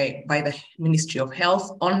disclosure by the Ministry of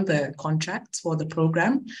Health on the contracts for the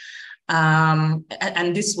program. And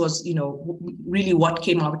this was, really what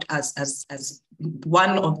came out as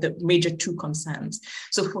one of the major two concerns.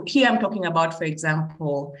 So here I'm talking about, for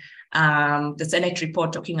example, the Senate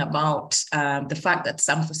report talking about the fact that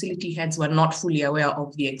some facility heads were not fully aware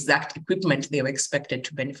of the exact equipment they were expected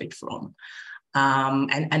to benefit from.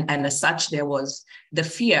 And as such, there was the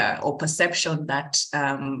fear or perception that,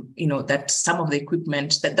 that some of the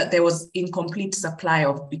equipment, that there was incomplete supply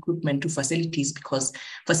of equipment to facilities because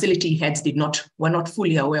facility heads were not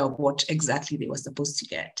fully aware of what exactly they were supposed to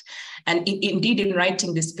get. And indeed, in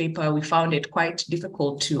writing this paper, we found it quite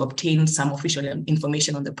difficult to obtain some official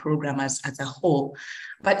information on the program as a whole.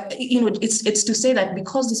 But it's to say that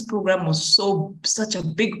because this program was such a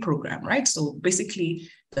big program, right? So basically,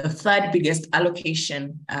 the third biggest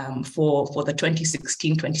allocation for the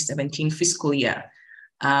 2016-2017 fiscal year,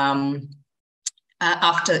 after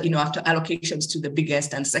allocations to the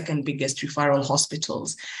biggest and second biggest referral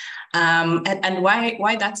hospitals. And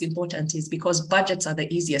why that's important is because budgets are the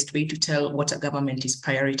easiest way to tell what a government is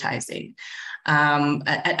prioritizing. And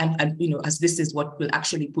as this is what will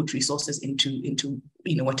actually put resources into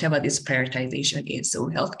whatever this prioritization is. So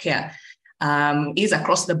healthcare is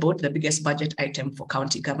across the board the biggest budget item for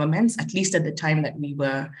county governments, at least at the time that we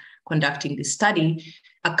were conducting this study,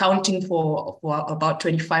 accounting for about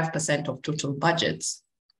 25% of total budgets.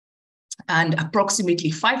 And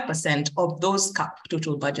approximately 5% of those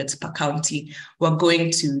total budgets per county were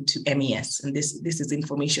going to MES. And this is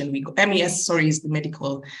information MES, is the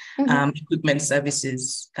Medical Equipment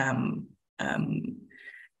Services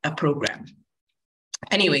program.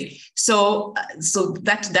 Anyway, so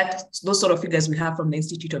that those sort of figures we have from the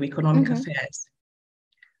Institute of Economic Affairs.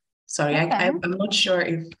 Sorry, okay. I'm not sure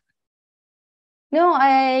if. No,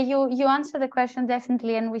 you answered the question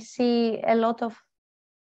definitely, and we see a lot of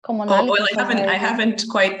commonalities. Oh, well, I haven't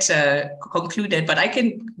quite concluded, but I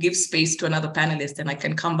can give space to another panelist, and I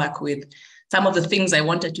can come back with some of the things I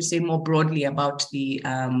wanted to say more broadly about the.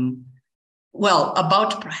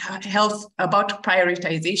 About health, about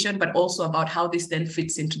prioritization, but also about how this then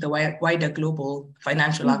fits into the wider global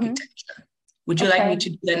financial architecture. Would you like me to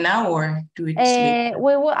do that now or do it later?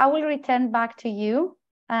 I will return back to you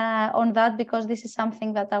on that, because this is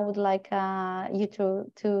something that I would like you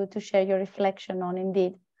to share your reflection on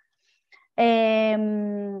indeed.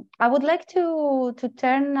 I would like to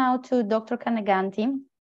turn now to Dr. Kanneganti,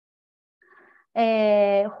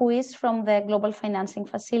 who is from the Global Financing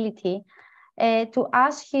Facility, to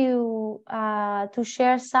ask you to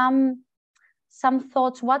share some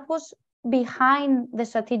thoughts. What was behind the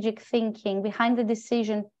strategic thinking, behind the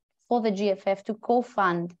decision for the GFF to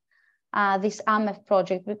co-fund this AMEF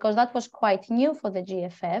project, because that was quite new for the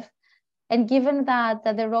GFF. And given that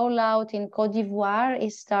the rollout in Côte d'Ivoire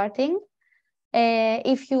is starting,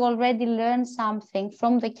 if you already learned something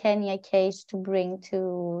from the Kenya case to bring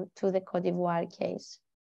to the Côte d'Ivoire case.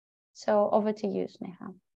 So over to you,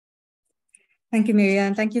 Sneha. Thank you, Myria,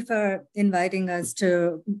 and thank you for inviting us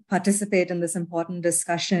to participate in this important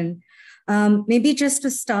discussion. Maybe just to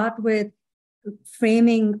start with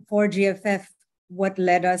framing for GFF what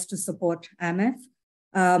led us to support AMEF.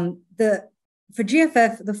 For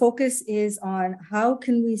GFF, the focus is on how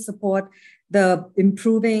can we support the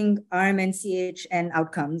improving RMNCH and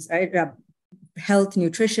outcomes, right? Health,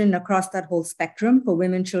 nutrition across that whole spectrum for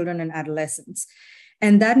women, children, and adolescents.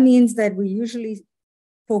 And that means that we usually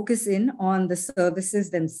focus in on the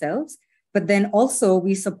services themselves, but then also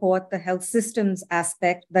we support the health systems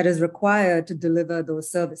aspect that is required to deliver those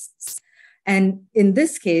services. And in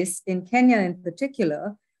this case, in Kenya in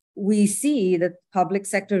particular, we see that public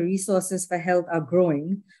sector resources for health are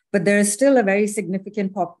growing, but there is still a very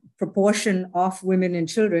significant proportion of women and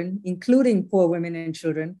children, including poor women and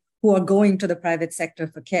children, who are going to the private sector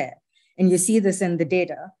for care. And you see this in the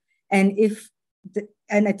data. And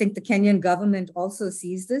I think the Kenyan government also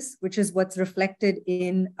sees this, which is what's reflected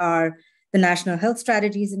in the national health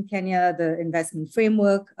strategies in Kenya, the investment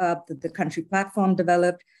framework, the country platform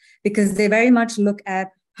developed, because they very much look at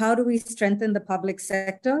how do we strengthen the public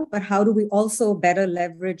sector, but how do we also better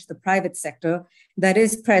leverage the private sector that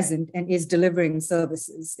is present and is delivering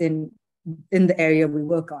services in the area we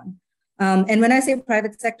work on. And when I say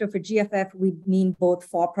private sector for GFF, we mean both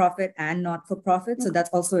for-profit and not-for-profit. So that's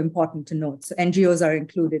also important to note. So NGOs are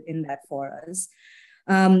included in that for us.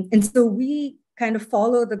 And so we kind of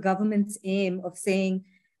follow the government's aim of saying,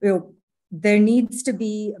 there needs to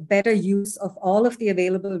be better use of all of the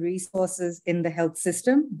available resources in the health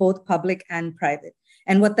system, both public and private.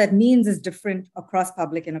 And what that means is different across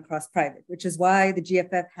public and across private, which is why the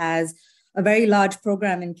GFF has a very large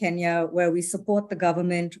program in Kenya where we support the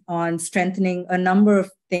government on strengthening a number of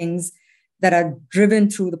things that are driven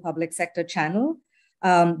through the public sector channel.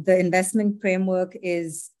 The investment framework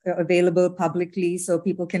is available publicly, so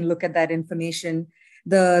people can look at that information.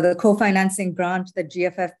 The co-financing grant that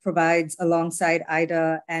GFF provides alongside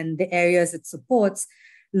IDA and the areas it supports,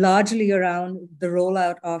 largely around the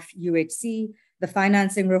rollout of UHC, the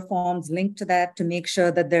financing reforms linked to that to make sure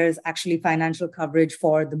that there is actually financial coverage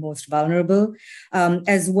for the most vulnerable,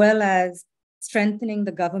 as well as strengthening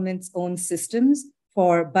the government's own systems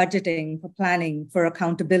for budgeting, for planning, for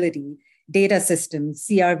accountability, data systems,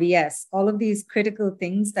 CRVS, all of these critical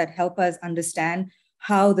things that help us understand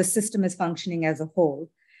how the system is functioning as a whole.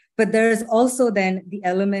 But there is also then the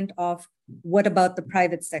element of what about the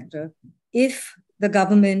private sector? If the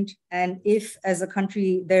government and if as a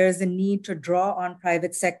country there is a need to draw on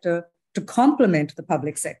private sector to complement the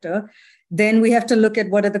public sector, then we have to look at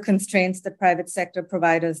what are the constraints that private sector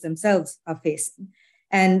providers themselves are facing.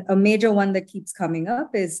 And a major one that keeps coming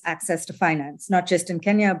up is access to finance, not just in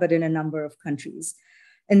Kenya, but in a number of countries.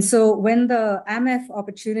 And so when the AMEF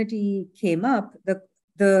opportunity came up,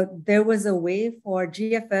 there was a way for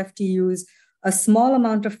GFF to use a small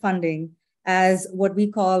amount of funding as what we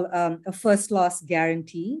call a first loss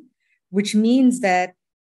guarantee, which means that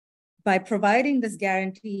by providing this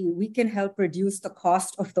guarantee, we can help reduce the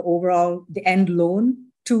cost of the end loan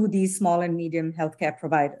to these small and medium healthcare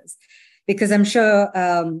providers. Because I'm sure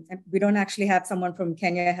we don't actually have someone from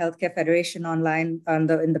Kenya Healthcare Federation online in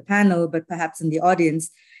the panel, but perhaps in the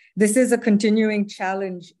audience. This is a continuing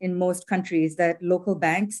challenge in most countries that local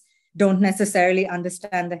banks don't necessarily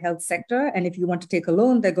understand the health sector. And if you want to take a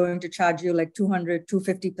loan, they're going to charge you like 200,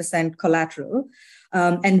 250% collateral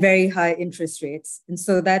and very high interest rates. And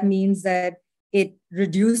so that means that it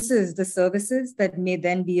reduces the services that may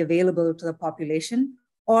then be available to the population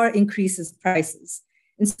or increases prices.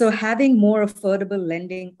 And so having more affordable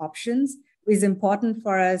lending options is important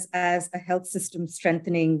for us as a health system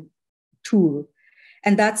strengthening tool.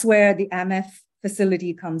 And that's where the AMEF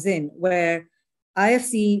facility comes in, where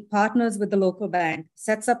IFC partners with the local bank,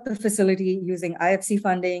 sets up the facility using IFC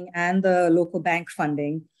funding and the local bank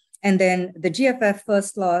funding. And then the GFF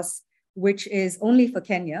first loss, which is only for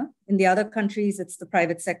Kenya. In the other countries, it's the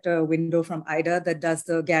private sector window from IDA that does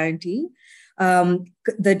the guarantee. The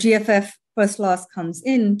GFF first loss comes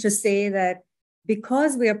in to say that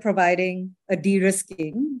because we are providing a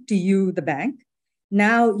de-risking to you, the bank,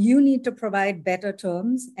 now you need to provide better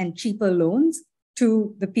terms and cheaper loans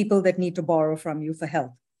to the people that need to borrow from you for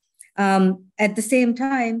health. At the same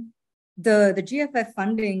time, the GFF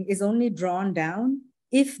funding is only drawn down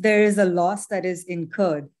if there is a loss that is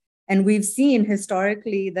incurred. And we've seen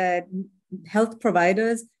historically that health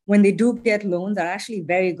providers, when they do get loans, are actually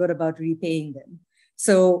very good about repaying them.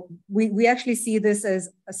 So we actually see this as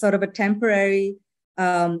a sort of a temporary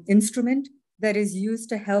instrument that is used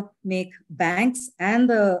to help make banks and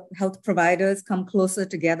the health providers come closer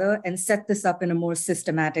together and set this up in a more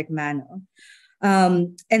systematic manner.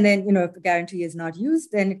 And then, if the guarantee is not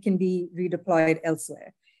used, then it can be redeployed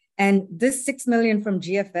elsewhere. And this 6 million from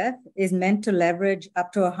GFF is meant to leverage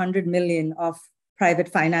up to 100 million of private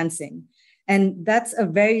financing. And that's a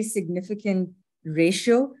very significant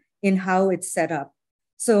ratio in how it's set up.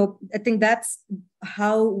 So I think that's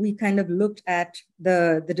how we kind of looked at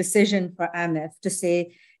the decision for AMEF to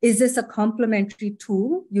say, is this a complementary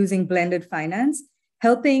tool using blended finance,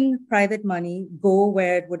 helping private money go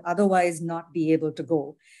where it would otherwise not be able to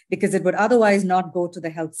go? Because it would otherwise not go to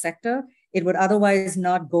the health sector. It would otherwise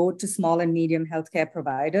not go to small and medium healthcare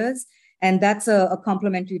providers. And that's a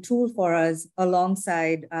complementary tool for us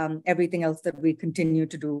alongside everything else that we continue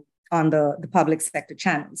to do on the public sector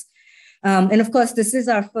channels. And of course, this is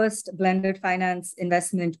our first blended finance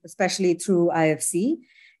investment, especially through IFC.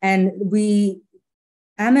 And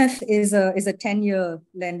AMEF is a 10-year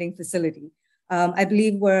lending facility. I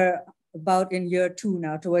believe we're about in year 2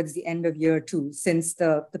 now, towards the end of year 2, since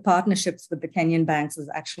the partnerships with the Kenyan banks was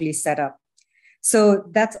actually set up. So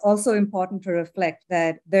that's also important to reflect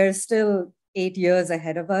that there's still 8 years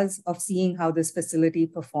ahead of us of seeing how this facility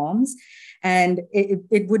performs. And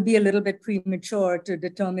it would be a little bit premature to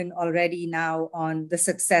determine already now on the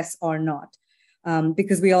success or not,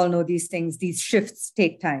 because we all know these things, these shifts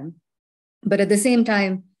take time. But at the same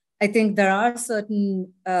time, I think there are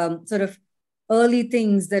certain sort of early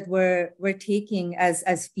things that we're taking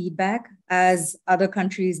as feedback as other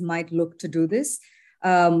countries might look to do this.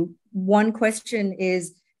 One question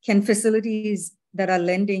is, can facilities that are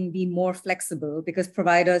lending be more flexible, because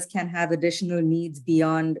providers can have additional needs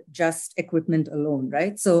beyond just equipment alone,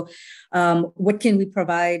 right? So what can we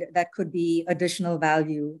provide that could be additional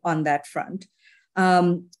value on that front?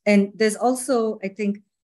 And there's also, I think,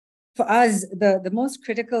 for us, the most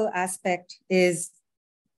critical aspect is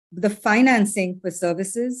the financing for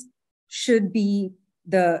services should be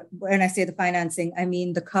when I say the financing, I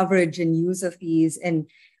mean the coverage and user fees and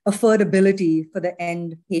affordability for the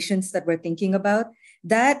end patients that we're thinking about.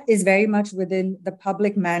 That is very much within the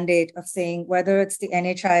public mandate of saying, whether it's the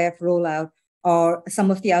NHIF rollout or some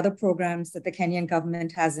of the other programs that the Kenyan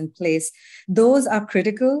government has in place, those are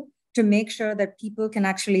critical to make sure that people can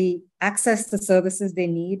actually access the services they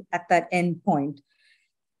need at that end point.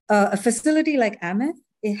 A facility like AMEF,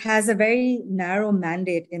 it has a very narrow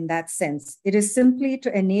mandate in that sense. It is simply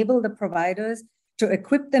to enable the providers to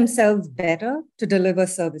equip themselves better to deliver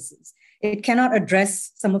services. It cannot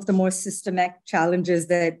address some of the more systemic challenges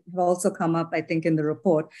that have also come up, I think, in the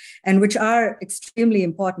report, and which are extremely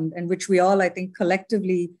important and which we all, I think,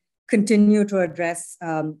 collectively continue to address,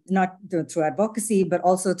 not through advocacy, but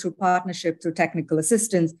also through partnership, through technical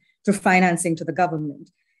assistance, through financing to the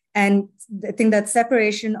government. And I think that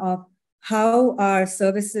separation of how are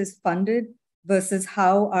services funded versus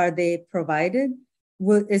how are they provided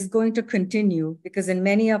is going to continue, because in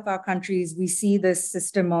many of our countries, we see this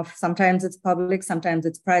system of sometimes it's public, sometimes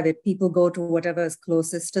it's private. People go to whatever is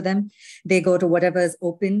closest to them. They go to whatever is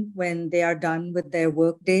open when they are done with their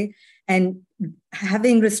workday. And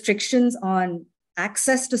having restrictions on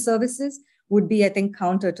access to services would be, I think,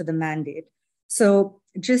 counter to the mandate. So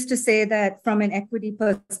just to say that from an equity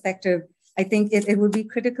perspective, I think it would be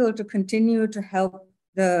critical to continue to help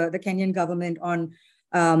the Kenyan government on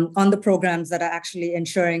the programs that are actually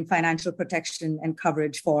ensuring financial protection and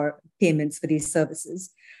coverage for payments for these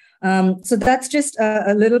services. So that's just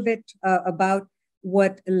a little bit about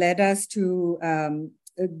what led us to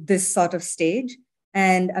this sort of stage.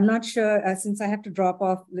 And I'm not sure, since I have to drop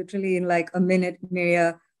off literally in like a minute,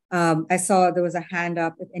 Myria, I saw there was a hand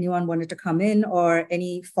up if anyone wanted to come in or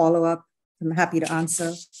any follow-up. I'm happy to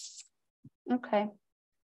answer. Okay.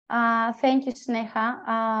 Thank you,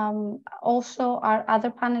 Sneha. Also, our other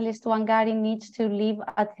panelist, Wangari, needs to leave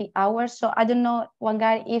at the hour. So I don't know,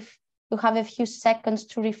 Wangari, if you have a few seconds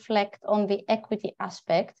to reflect on the equity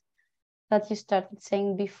aspect that you started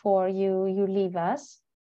saying before you leave us.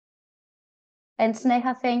 And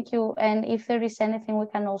Sneha, thank you. And if there is anything, we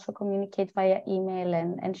can also communicate via email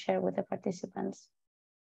and share with the participants.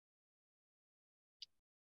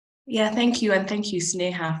 Yeah, thank you. And thank you,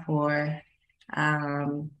 Sneha, for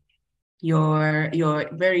your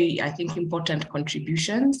very, I think, important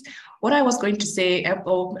contributions. What I was going to say,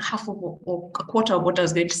 or half of or a quarter of what I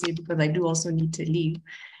was going to say, because I do also need to leave,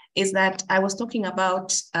 is that I was talking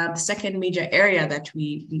about the second major area that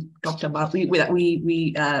we talked about,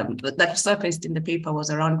 that surfaced in the paper was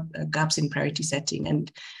around gaps in priority setting. And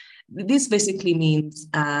this basically means,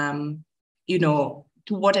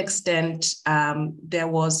 to what extent there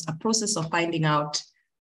was a process of finding out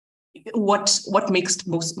what makes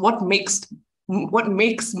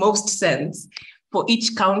most sense for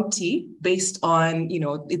each county based on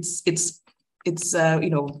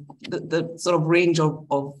the sort of range of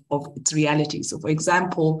its reality. So, for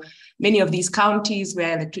example, many of these counties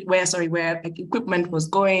where equipment was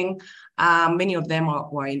going, many of them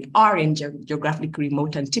are in geographically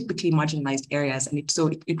remote and typically marginalized areas, and it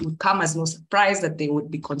would come as no surprise that there would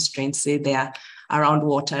be constraints, say there around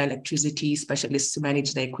water, electricity, specialists to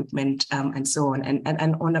manage the equipment, and so on.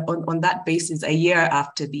 And on that basis, a year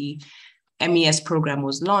after the MES program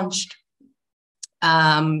was launched,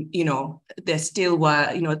 there still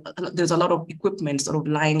were, there's a lot of equipment sort of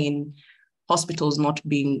lying in hospitals not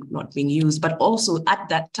being used. But also at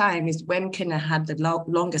that time is when Kenya had the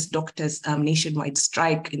longest doctors' nationwide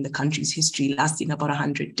strike in the country's history, lasting about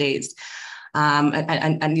 100 days.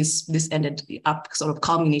 And this ended up sort of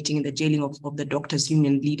culminating in the jailing of the doctors'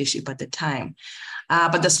 union leadership at the time.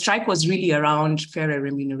 But the strike was really around fairer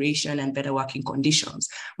remuneration and better working conditions.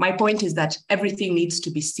 My point is that everything needs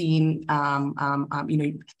to be seen,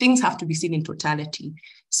 things have to be seen in totality.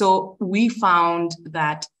 So we found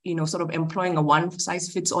that, sort of employing a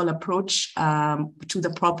one-size-fits-all approach to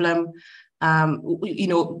the problem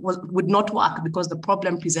would not work, because the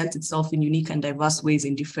problem presents itself in unique and diverse ways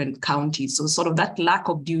in different counties. So sort of that lack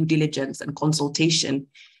of due diligence and consultation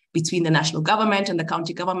between the national government and the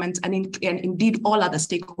county governments, and indeed all other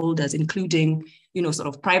stakeholders, including, sort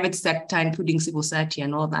of private sector, including civil society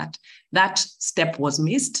and all that, that step was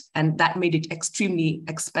missed, and that made it extremely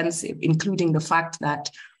expensive, including the fact that,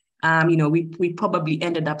 we probably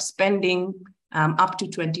ended up spending up to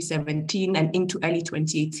 2017 and into early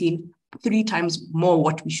 2018, 3 times more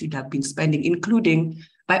what we should have been spending, including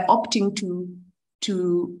by opting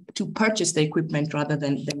to purchase the equipment rather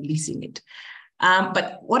than leasing it.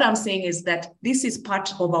 But what I'm saying is that this is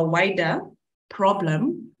part of a wider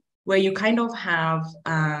problem where you kind of have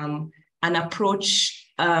an approach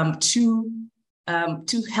to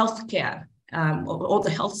healthcare or the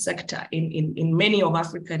health sector in many of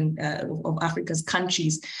Africa's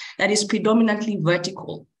countries that is predominantly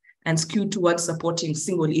vertical and skewed towards supporting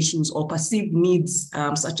single issues or perceived needs,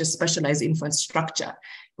 such as specialized infrastructure,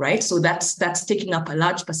 right? So that's taking up a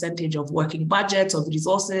large percentage of working budgets, of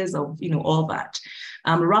resources, of all that,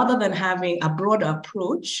 rather than having a broader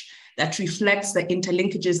approach that reflects the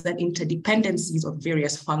interlinkages and interdependencies of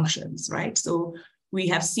various functions, right? So we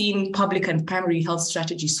have seen public and primary health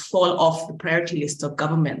strategies fall off the priority list of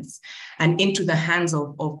governments and into the hands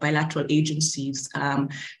of bilateral agencies.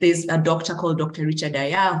 There's a doctor called Dr. Richard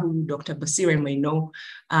Aya, who Dr. Bosire may know,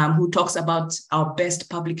 who talks about our best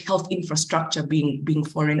public health infrastructure being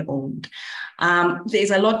foreign owned.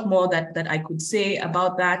 There's a lot more that I could say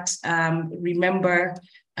about that. Remember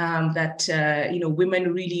that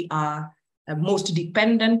women really are most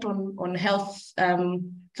dependent on health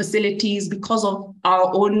facilities because of our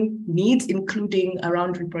own needs, including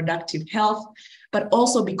around reproductive health, but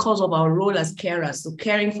also because of our role as carers, so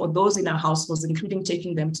caring for those in our households, including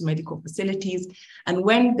taking them to medical facilities. And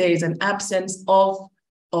when there is an absence of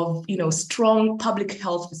strong public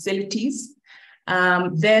health facilities,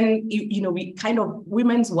 then we kind of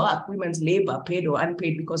women's work, women's labor, paid or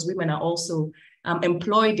unpaid, because women are also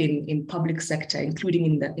employed in public sector,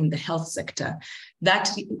 including in the health sector, that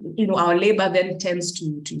our labor then tends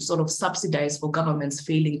to sort of subsidize for governments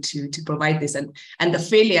failing to provide this, and the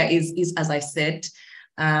failure is as I said,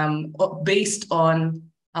 based on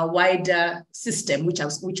a wider system, which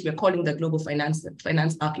we're calling the global finance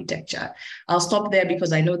architecture. I'll stop there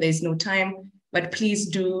because I know there's no time. But please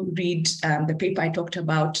do read the paper I talked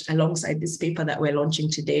about alongside this paper that we're launching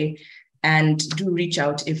today, and do reach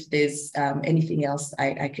out if there's anything else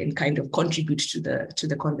I can kind of contribute to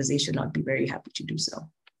the conversation. I'd be very happy to do so.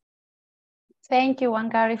 Thank you,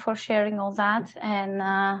 Wangari, for sharing all that and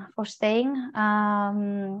for staying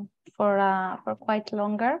for quite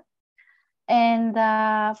longer. And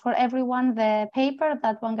for everyone, the paper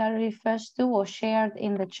that Wangari refers to was shared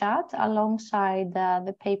in the chat alongside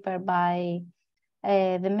the paper by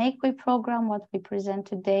the Make Way program, what we present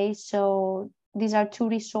today. So these are 2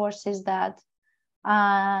 resources that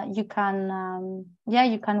you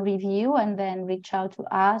can review and then reach out to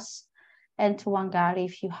us and to Wangari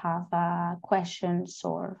if you have questions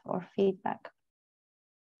or feedback.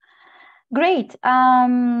 Great.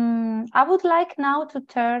 I would like now to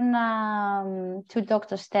turn to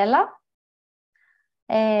Dr. Stellah,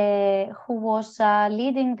 who was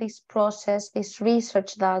leading this process, this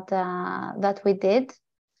research that we did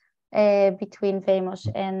between Wemos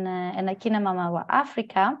and Akina Mama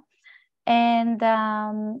Afrika. And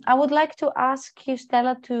I would like to ask you,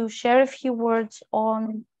 Stellah, to share a few words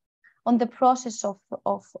on the process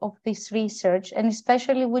of this research, and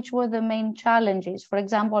especially which were the main challenges. For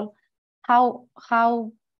example,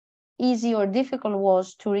 how easy or difficult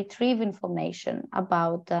was to retrieve information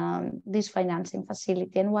about this financing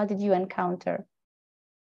facility, and what did you encounter?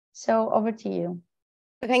 So over to you.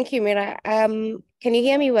 Thank you, Myria. Can you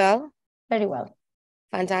hear me well? Very well.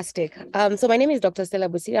 Fantastic. So my name is Dr. Stellah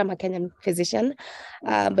Bosire. I'm a Kenyan physician,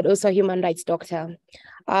 but also a human rights doctor.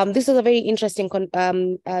 This was a very interesting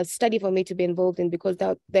study for me to be involved in, because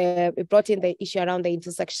it brought in the issue around the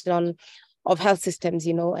intersection of health systems,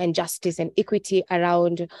 and justice and equity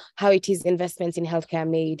around how it is investments in healthcare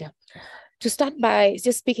made. To start by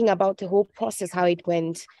just speaking about the whole process, how it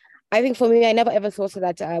went, I think for me, I never ever thought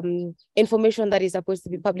that information that is supposed to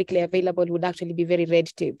be publicly available would actually be very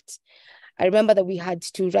red-taped. I remember that we had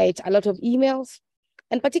to write a lot of emails,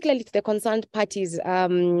 and particularly to the concerned parties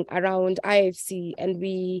around IFC, and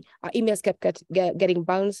our emails kept getting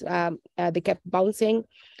bounced. They kept bouncing.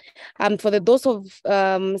 For those of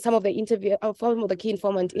some of the key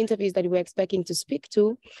informant interviews that we were expecting to speak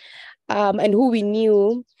to, and who we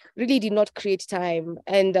knew really did not create time,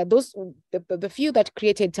 and the few that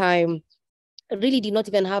created time really did not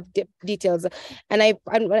even have details.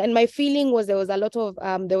 And my feeling was there was a lot of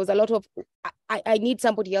I need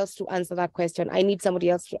somebody else to answer that question. I need somebody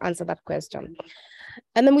else to answer that question.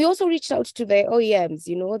 And then we also reached out to the OEMs,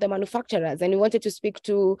 the manufacturers, and we wanted to speak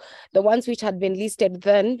to the ones which had been listed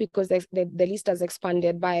then, because the list has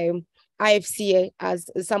expanded by IFCA as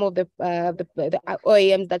some of the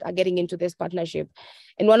OEMs that are getting into this partnership.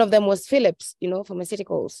 And one of them was Philips,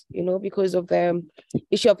 pharmaceuticals, because of the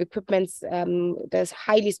issue of equipments. There's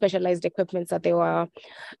highly specialized equipments that they were,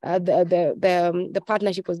 the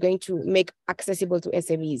partnership was going to make accessible to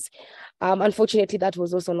SMEs. Unfortunately, that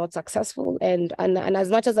was also not successful. And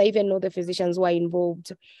as much as I even know the physicians who are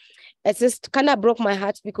involved, it just kind of broke my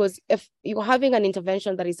heart, because if you're having an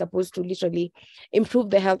intervention that is supposed to literally improve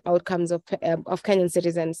the health outcomes of Kenyan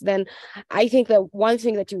citizens, then I think that one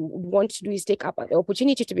thing that you want to do is take up the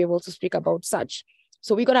opportunity to be able to speak about such.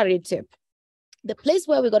 So we got a red tape. The place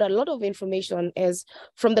where we got a lot of information is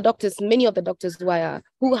from the doctors, many of the doctors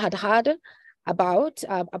who had heard about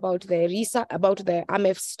the research, about the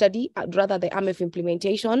AMEF study, rather the AMEF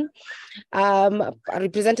implementation,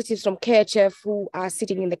 representatives from KHF who are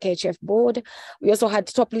sitting in the KHF board. We also had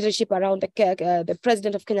top leadership around the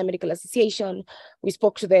president of Kenya Medical Association. We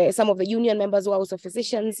spoke to some of the union members who are also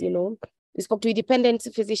physicians, We spoke to independent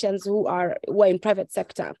physicians who were in private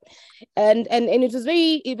sector, and it was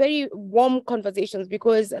very, very warm conversations,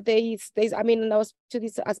 because I was to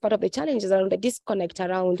this as part of the challenges around the disconnect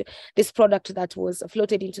around this product that was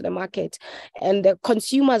floated into the market, and the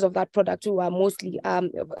consumers of that product who are mostly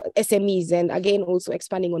SMEs, and again also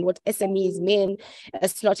expanding on what SMEs mean,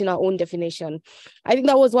 it's not in our own definition. I think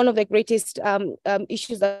that was one of the greatest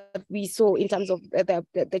issues that we saw in terms of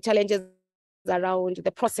the challenges around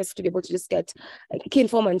the process to be able to just get key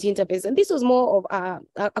informant interface. And this was more of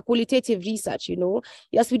a qualitative research,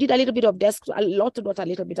 Yes, we did a little bit of a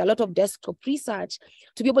lot of desktop research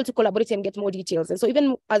to be able to collaborate and get more details. And so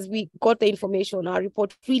even as we got the information, our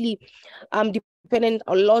report really depended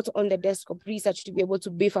a lot on the desktop research to be able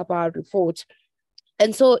to beef up our report.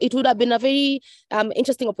 And so it would have been a very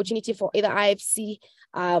interesting opportunity for either IFC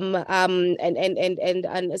and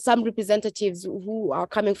some representatives who are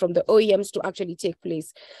coming from the OEMs to actually take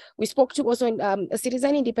place. We spoke to also a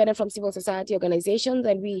citizen independent from civil society organizations,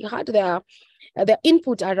 and we had their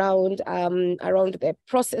input around the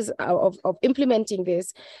process of implementing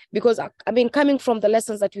this, because coming from the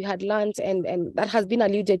lessons that we had learned and that has been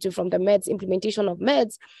alluded to from the MEDS implementation of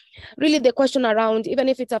MEDS, really the question around, even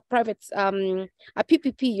if it's a private a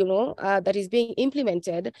PPP, that is being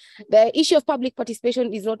implemented, the issue of public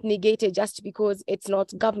participation is not negated just because it's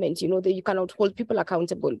not government, that you cannot hold people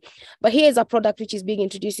accountable. But here is a product which is being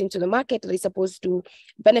introduced into the market that is supposed to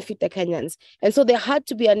benefit the Kenyans. And so there had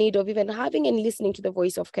to be a need of even having and listening to the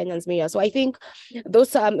voice of Kenyans, Myria. So I think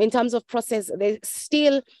those, in terms of process, there's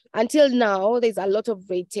still until now, there's a lot of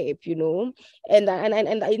red tape, you know, and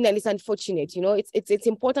it's unfortunate, you know. It's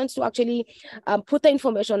important to actually put the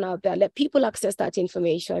information out there, let people access that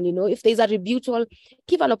information, you know. If there's a rebuttal,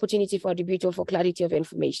 give an opportunity for a rebuttal for clarity of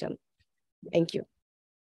information. Thank you.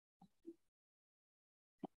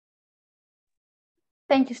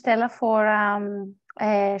 Thank you, Stellah, for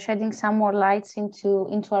shedding some more lights into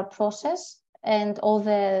our process and all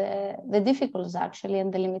the difficulties actually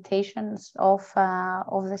and the limitations of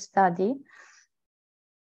the study.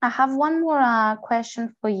 I have one more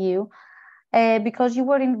question for you, because you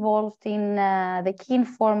were involved in the key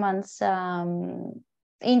informants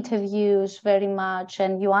interviews very much,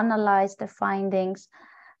 and you analyzed the findings.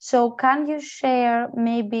 So can you share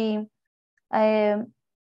maybe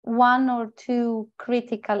one or two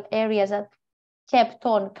critical areas that kept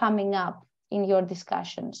on coming up in your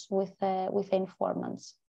discussions with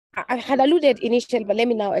informants? I had alluded initially, but let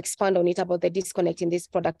me now expand on it about the disconnect in this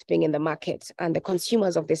product being in the market and the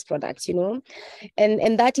consumers of this product, you know,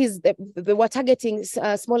 and that is we're targeting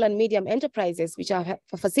small and medium enterprises, which are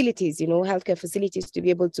facilities, you know, healthcare facilities, to be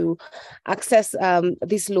able to access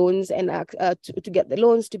these loans and to get the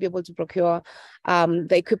loans to be able to procure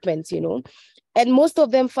the equipment, you know. And most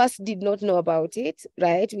of them first did not know about it,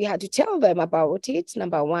 right? We had to tell them about it,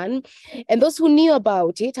 number one. And those who knew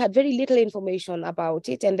about it had very little information about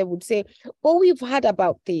it. And they would say, oh, we've heard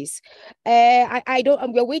about this.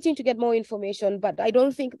 We're waiting to get more information, but I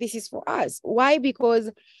don't think this is for us. Why? Because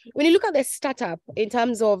when you look at the startup in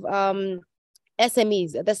terms of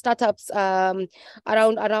SMEs, the startups around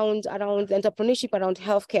entrepreneurship, around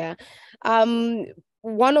healthcare,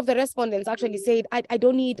 one of the respondents actually said, I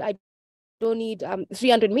don't need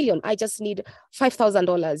 300 million. I just need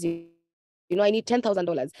 $5,000. You know, I need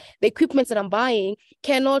 $10,000. The equipment that I'm buying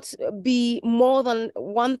cannot be more than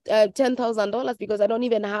 $10,000 because I don't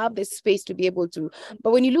even have the space to be able to.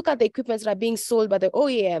 But when you look at the equipment that are being sold by the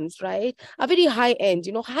OEMs, right, are very high end,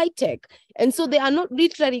 you know, high tech, and so they are not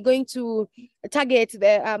literally going to target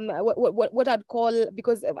the what I'd call,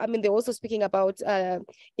 because I mean they're also speaking about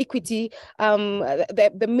equity,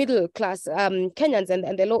 the middle class Kenyans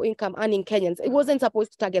and the low income earning Kenyans. It wasn't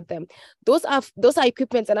supposed to target them. Those are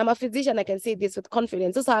equipments, and I'm a physician, I can say this with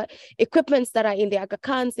confidence. Those are equipments that are in the Aga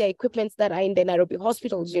Khans, they are equipments that are in the Nairobi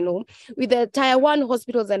hospitals, you know, with the tier 1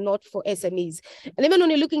 hospitals and not for SMEs. And even when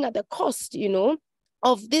you're looking at the cost, you know,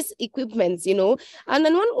 of these equipments, you know, and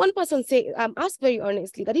then one person say, asked very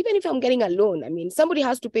honestly that even if I'm getting a loan, I mean, somebody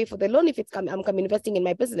has to pay for the loan if I'm investing in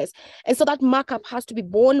my business. And so that markup has to be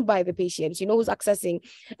borne by the patient, you know, who's accessing,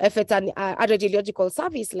 if it's an radiological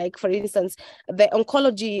service, like for instance, the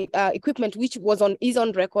oncology equipment, which is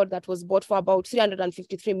on record, that was bought for about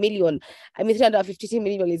 353 million. I mean, 353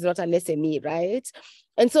 million is not an SME, right?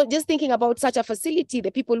 And so just thinking about such a facility,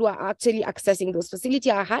 the people who are actually accessing those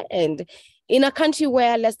facilities are high end. In a country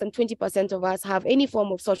where less than 20% of us have any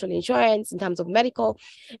form of social insurance in terms of medical,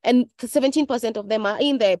 and 17% of them are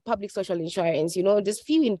in the public social insurance, you know, just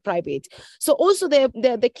few in private. So also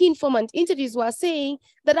the key informant interviews were saying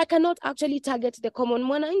that I cannot actually target the common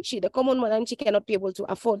mwananchi. The common mwananchi cannot be able to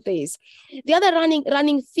afford this. The other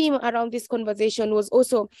running theme around this conversation was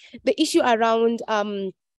also the issue around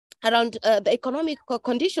the economic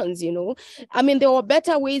conditions, you know. I mean, there were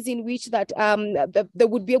better ways in which that they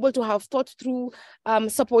would be able to have thought through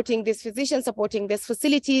supporting these physicians, supporting these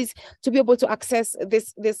facilities to be able to access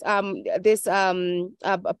this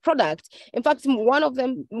product. In fact, one of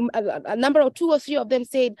them, a number of 2 or 3 of them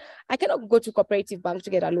said, I cannot go to Cooperative Bank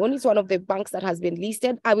to get a loan. It's one of the banks that has been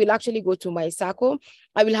listed. I will actually go to my SACCO.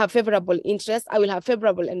 I will have favorable interest. I will have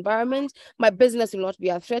favorable environment. My business will not be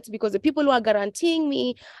a threat because the people who are guaranteeing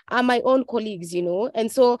me are my own colleagues, you know,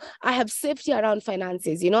 and so I have safety around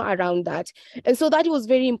finances, you know, around that. And so that was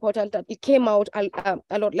very important that it came out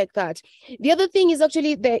a lot like that. The other thing is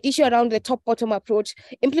actually the issue around the top-bottom approach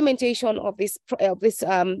implementation of this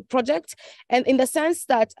project, and in the sense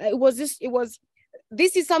that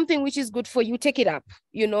this is something which is good for you, take it up,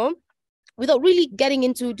 you know, without really getting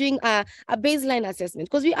into doing a baseline assessment,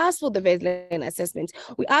 because we asked for the baseline assessment.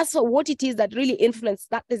 We asked for what it is that really influenced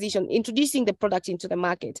that decision, introducing the product into the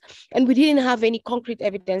market. And we didn't have any concrete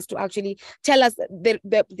evidence to actually tell us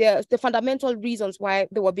the fundamental reasons why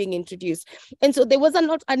they were being introduced. And so there was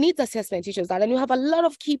a needs assessment, which was that, and you have a lot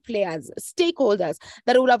of key players, stakeholders,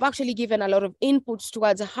 that would have actually given a lot of inputs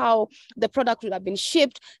towards how the product would have been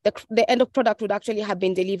shipped, the end of product would actually have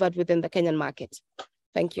been delivered within the Kenyan market.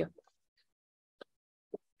 Thank you.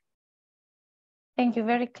 Thank you,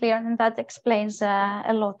 very clear, and that explains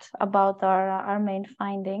a lot about our main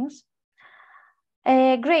findings.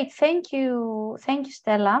 Great, thank you,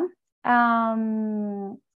 Stellah.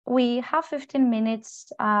 we have 15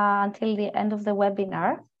 minutes until the end of the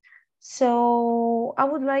webinar. So I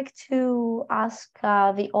would like to ask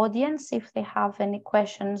the audience if they have any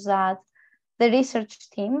questions that the research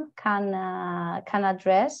team can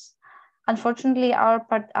address. Unfortunately, our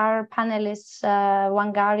panelists,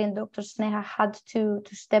 Wangari and Dr. Sneha, had to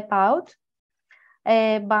step out.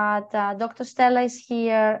 But Dr. Stellah is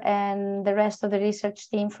here, and the rest of the research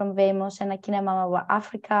team from Wemos and Akina Mama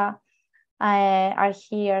Afrika are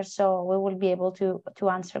here, so we will be able to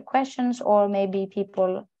answer questions, or maybe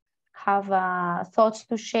people have thoughts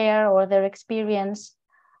to share or their experience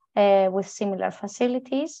with similar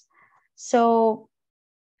facilities. So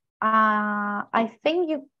I think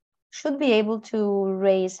you should be able to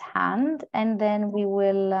raise hand, and then we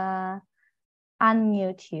will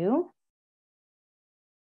unmute you.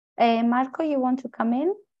 Marco, you want to come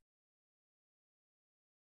in?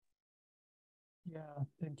 Yeah,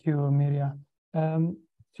 thank you, Myria.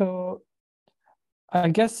 So I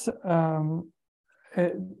guess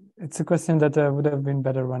it's a question that would have been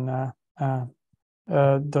better when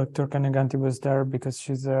Dr. Kanneganti was there, because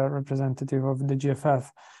she's a representative of the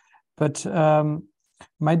GFF. But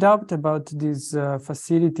my doubt about this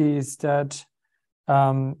facility is that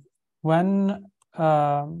when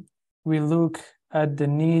we look at the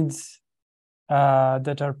needs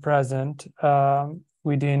that are present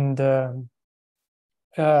within the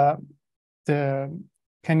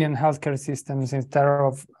Kenyan healthcare systems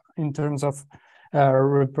in terms of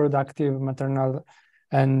reproductive, maternal,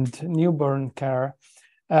 and newborn care,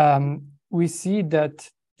 we see that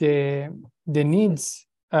the needs,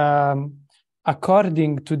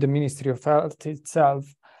 according to the Ministry of Health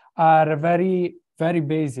itself, are very, very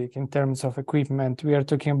basic in terms of equipment. We are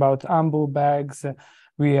talking about ambu bags,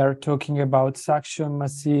 we are talking about suction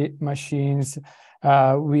machines,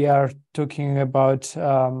 we are talking about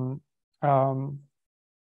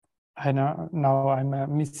I know now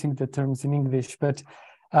I'm missing the terms in English, but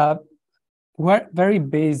very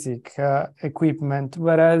basic equipment.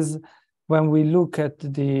 Whereas when we look at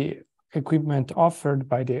the equipment offered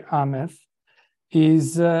by the AMEF,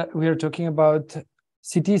 we are talking about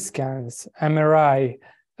CT scans, MRI,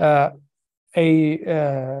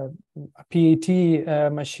 PET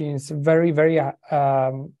machines, very, very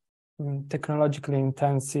technologically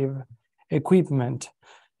intensive equipment.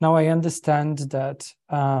 Now I understand that,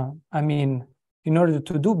 I mean, in order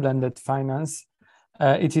to do blended finance,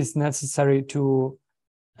 it is necessary to,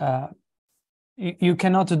 you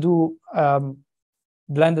cannot do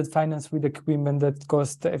blended finance with equipment that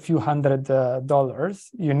costs a few $100s.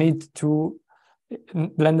 You need to,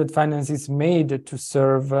 blended finance is made to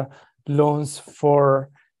serve loans for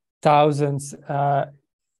thousands,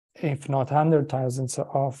 if not $100,000s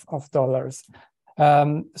of dollars.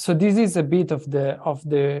 So this is a bit of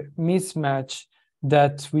the mismatch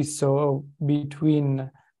that we saw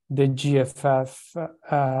between the GFF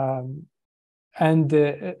and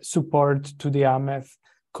the support to the AMEF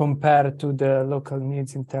compared to the local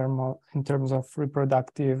needs in terms of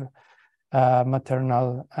reproductive,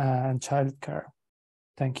 maternal, and childcare.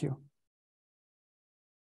 Thank you.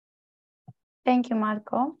 Thank you,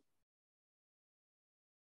 Marco.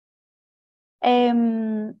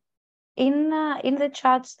 In the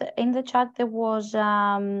chat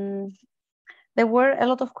there were a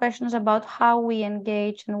lot of questions about how we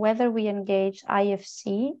engage and whether we engage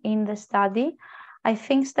IFC in the study. I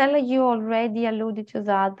think, Stellah, you already alluded to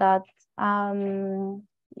that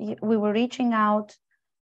we were reaching out,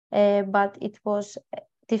 but it was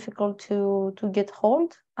difficult to get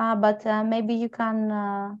hold. But maybe you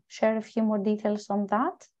can share a few more details on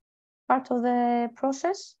that part of the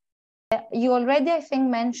process. You already, I think,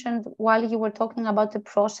 mentioned while you were talking about the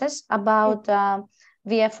process about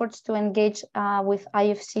the efforts to engage with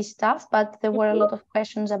IFC staff, but there were a lot of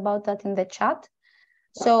questions about that in the chat.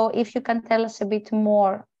 So if you can tell us a bit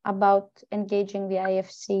more about engaging the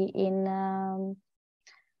IFC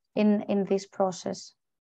in this process.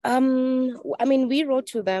 I mean, we wrote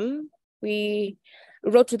to them. We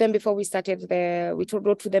wrote to them before we started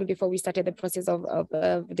the process of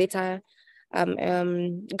data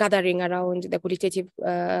gathering around the qualitative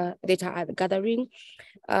data gathering.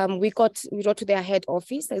 We wrote to their head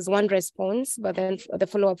office. There's one response, but then the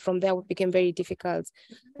follow-up from there became very difficult.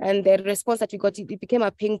 And the response that we got, it became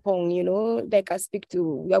a ping pong, you know, like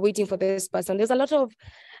we are waiting for this person. There's a lot of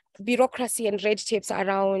bureaucracy and red tapes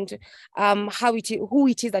around who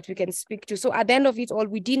it is that we can speak to. So at the end of it all,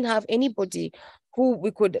 we didn't have anybody who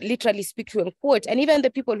we could literally speak to and quote. And even the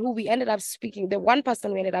people who we ended up speaking, the one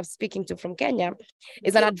person we ended up speaking to from Kenya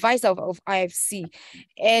is an advisor of IFC.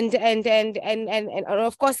 And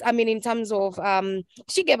of course, I mean, in terms of,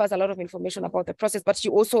 she gave us a lot of information about the process, but she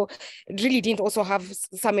also really didn't also have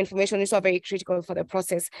some information which are very critical for the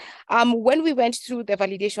process. When we went through the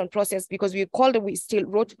validation process, because we still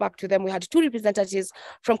wrote back to them, we had two representatives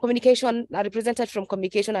from communication, a representative from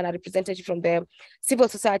communication and a representative from the civil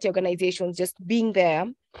society organizations just being there.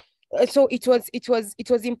 So it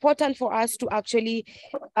was important for us to actually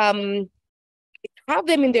have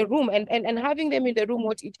them in the room, and having them in the room,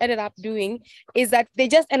 what it ended up doing is that they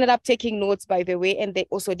just ended up taking notes, by the way, and they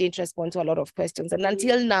also didn't respond to a lot of questions. And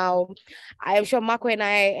until now, I am sure Marco and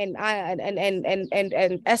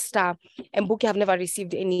Esther and Buki have never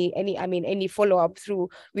received any follow-up through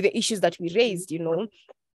with the issues that we raised, you know.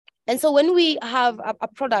 And so when we have a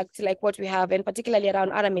product like what we have, and particularly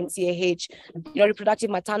around RMNCAH,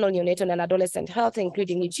 reproductive, maternal, neonatal, and adolescent health,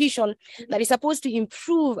 including nutrition, that is supposed to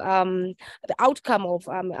improve the outcome of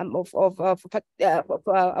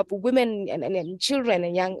women and children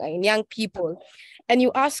and young people. And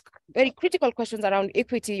you ask very critical questions around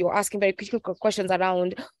equity. You're asking very critical questions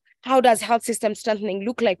around how does health system strengthening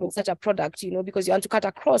look like with such a product, because you want to cut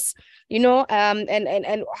across, and I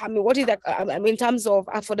mean, what is that, in terms of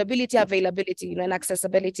affordability, availability, and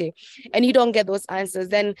accessibility, and you don't get those answers,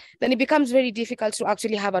 then it becomes very difficult to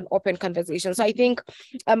actually have an open conversation. So I think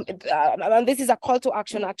this is a call to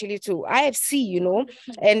action actually to IFC,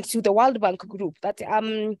 and to the World Bank Group, that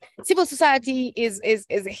civil society is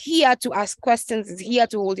here to ask questions, is here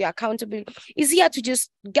to hold you accountable, is here to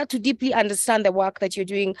just get to deeply understand the work that you're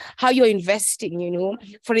doing, how you're investing,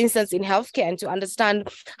 for instance, in healthcare, and to understand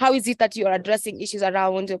how is it that you're addressing issues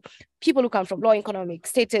around people who come from low economic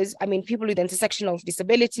status, I mean, people with intersectional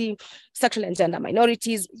disability, sexual and gender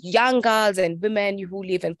minorities, young girls and women who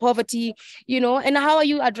live in poverty, and how are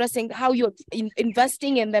you addressing, how you're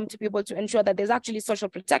investing in them to be able to ensure that there's actually social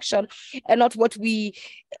protection, and not what it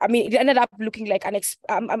ended up looking like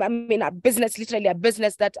a business, literally a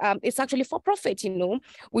business that it's actually for profit,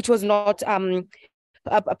 which was not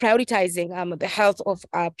prioritizing the health of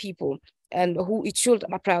people and who it should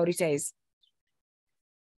prioritize.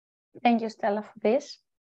 Thank you, Stellah, for this.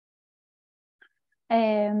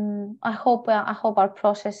 I hope our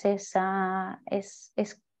process is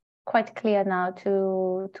quite clear now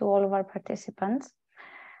to all of our participants.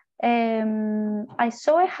 I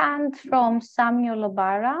saw a hand from Samuel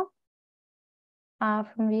Obara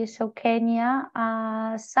from VSO Kenya.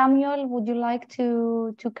 Samuel, would you like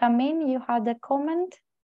to come in? You had a comment?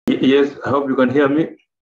 Yes, I hope you can hear me.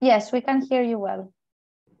 Yes, we can hear you well.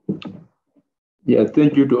 Yeah,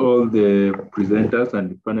 thank you to all the presenters and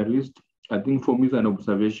the panelists. I think for me it's an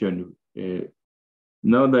observation.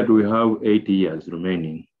 Now that we have 8 years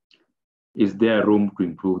remaining, is there room to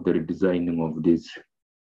improve the redesigning of this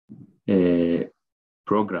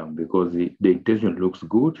program? Because the intention looks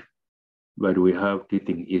good, but we have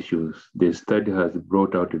teething issues. The study has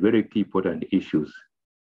brought out very key important issues.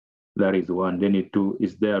 That is one. Then two,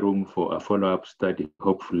 is there room for a follow-up study,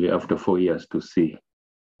 hopefully after 4 years, to see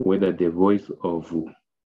whether the voice of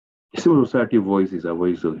civil society voice is a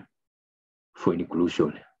voice for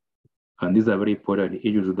inclusion. And these are very important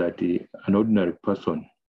issues that an ordinary person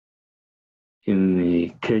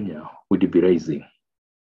in Kenya would be raising.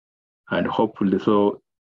 And hopefully, so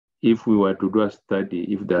if we were to do a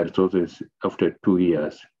study, if the resources after 2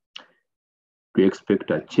 years, we expect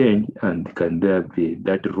a change, and can there be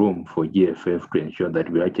that room for GFF to ensure that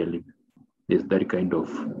we actually, there's that kind of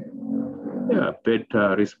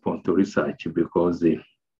better response to research, because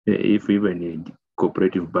if even a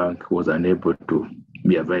cooperative bank was unable to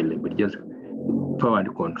be available, just power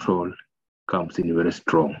and control comes in very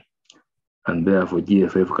strong. And therefore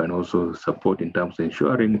GFF can also support in terms of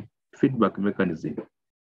ensuring feedback mechanism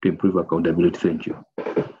to improve accountability. Thank you.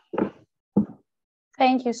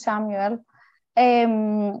 Thank you, Samuel.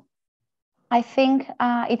 I think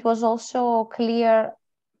it was also clear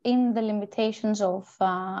in the limitations of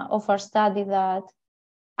our study that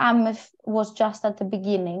AMEF was just at the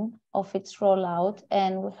beginning of its rollout,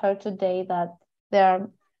 and we heard today that there are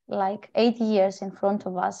like 8 years in front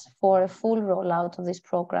of us for a full rollout of this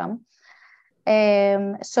program.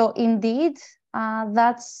 So indeed,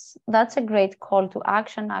 that's a great call to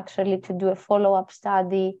action, actually, to do a follow-up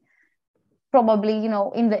study, probably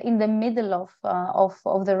in the middle of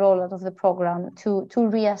the rollout of the program, to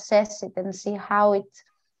reassess it and see how it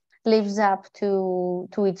lives up to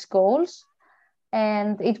its goals.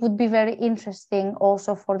 And it would be very interesting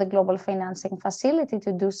also for the Global Financing Facility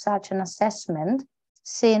to do such an assessment,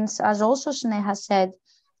 since, as also Sneha said,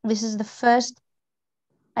 this is the first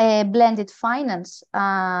blended finance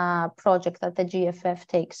project that the GFF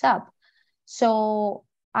takes up. So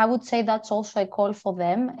I would say that's also a call for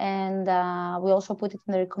them, and we also put it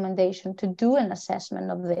in the recommendation to do an assessment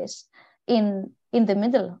of this in the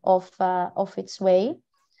middle of its way,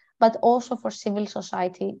 but also for civil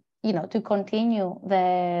society, to continue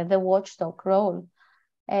the watchdog role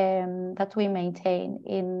that we maintain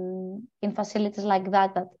in facilities like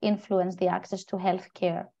that influence the access to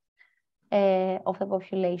healthcare of the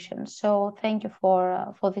population. So thank you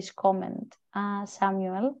for this comment,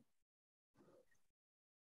 Samuel.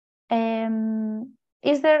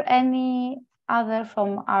 Is there any other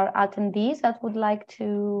from our attendees that would like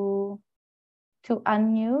to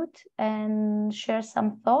unmute and share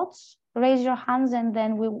some thoughts? Raise your hands and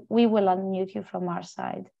then we will unmute you from our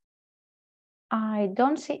side. I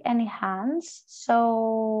don't see any hands,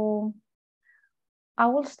 so I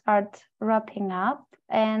will start wrapping up,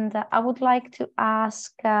 and I would like to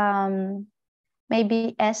ask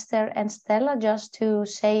maybe Esther and Stellah just to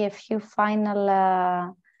say a few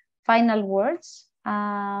final words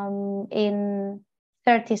in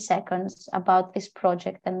 30 seconds about this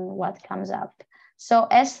project and what comes up. So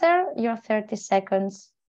Esther, your 30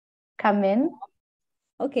 seconds come in.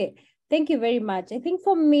 Okay, thank you very much. I think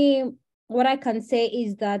for me, what I can say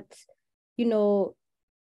is that, we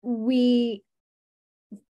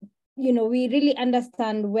really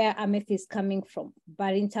understand where AMEF is coming from,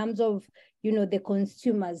 but in terms of, the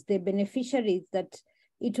consumers, the beneficiaries that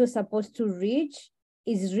it was supposed to reach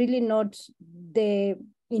is really not the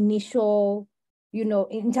initial,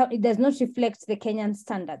 it does not reflect the Kenyan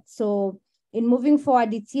standards. So in moving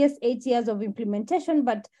forward, it's 8 years of implementation,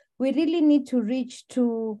 but we really need to reach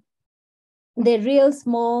to the real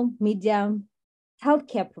small, medium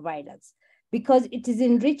healthcare providers, because it is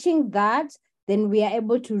in reaching that, then we are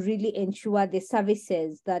able to really ensure the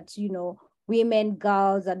services that, women,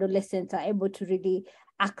 girls, adolescents are able to really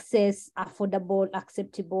access affordable,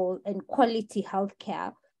 acceptable, and quality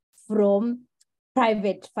healthcare from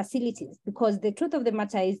private facilities. Because the truth of the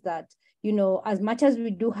matter is that, as much as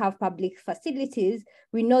we do have public facilities,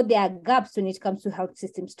 we know there are gaps when it comes to health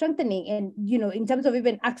system strengthening. And, in terms of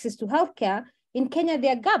even access to healthcare, in Kenya,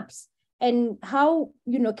 there are gaps. And how,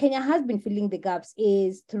 Kenya has been filling the gaps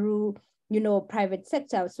is through, private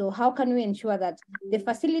sector. So how can we ensure that the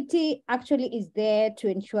facility actually is there to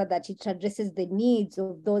ensure that it addresses the needs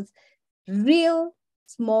of those real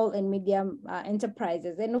small and medium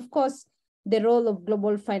enterprises? And of course, the role of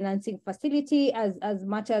global financing facility as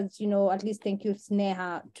much as, at least thank you,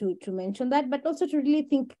 Sneha, to mention that, but also to really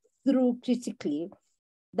think through critically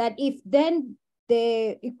that if then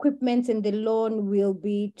the equipment and the loan will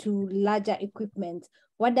be to larger equipment,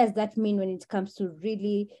 what does that mean when it comes to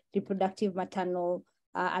really reproductive, maternal,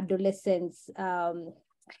 adolescents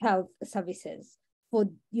health services for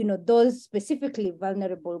those specifically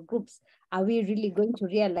vulnerable groups? Are we really going to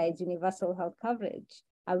realize universal health coverage?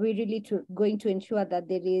 Are we really going to ensure that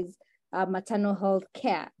there is maternal health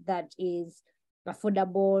care that is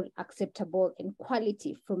affordable, acceptable, and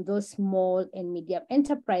quality from those small and medium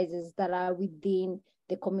enterprises that are within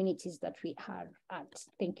the communities that we are at?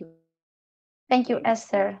 Thank you. Thank you,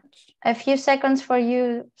 Esther. A few seconds for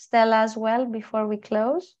you, Stellah, as well, before we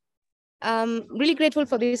close. Really grateful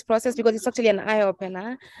for this process because it's actually an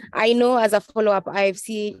eye-opener. I know as a follow-up,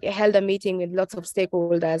 IFC held a meeting with lots of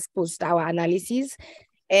stakeholders post our analysis.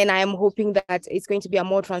 And I am hoping that it's going to be a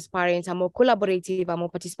more transparent, a more collaborative, a more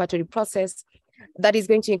participatory process that is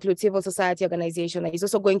going to include civil society organization. It's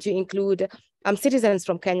also going to include citizens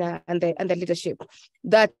from Kenya and the leadership.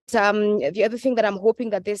 That the other thing that I'm hoping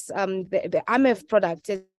that this the AMEF product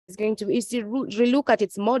is going to is to relook at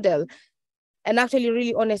its model and actually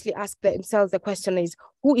really honestly ask themselves the question is,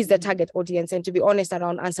 who is the target audience? And to be honest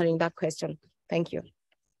around answering that question. Thank you.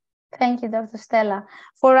 Thank you, Dr. Stellah.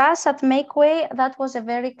 For us at Makeway, that was a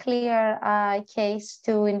very clear case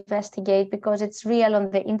to investigate because it's real on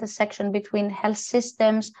the intersection between health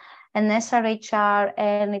systems and SRHR,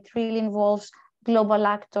 and it really involves global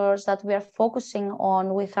actors that we are focusing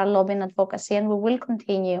on with our lobby and advocacy, and we will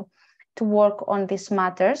continue to work on these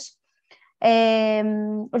matters.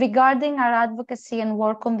 Regarding our advocacy and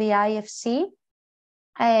work on the IFC,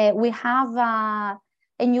 we have a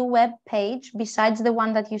new web page besides the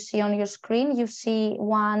one that you see on your screen. You see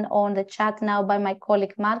one on the chat now by my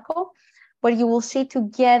colleague Marco, where you will see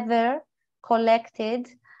together collected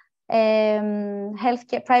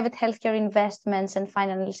private healthcare investments and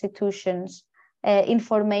financial institutions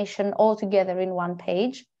information all together in one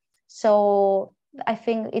page. So I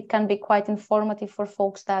think it can be quite informative for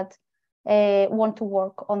folks that want to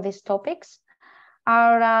work on these topics.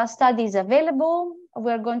 Our study is available.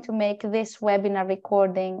 We're going to make this webinar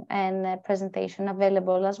recording and presentation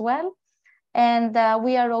available as well. And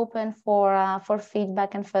we are open for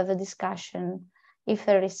feedback and further discussion if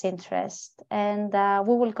there is interest. And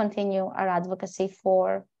we will continue our advocacy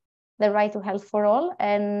for the right to health for all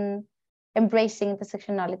and embracing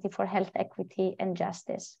intersectionality for health equity and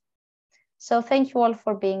justice. So thank you all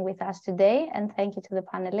for being with us today, and thank you to the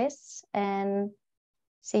panelists, and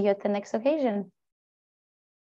see you at the next occasion.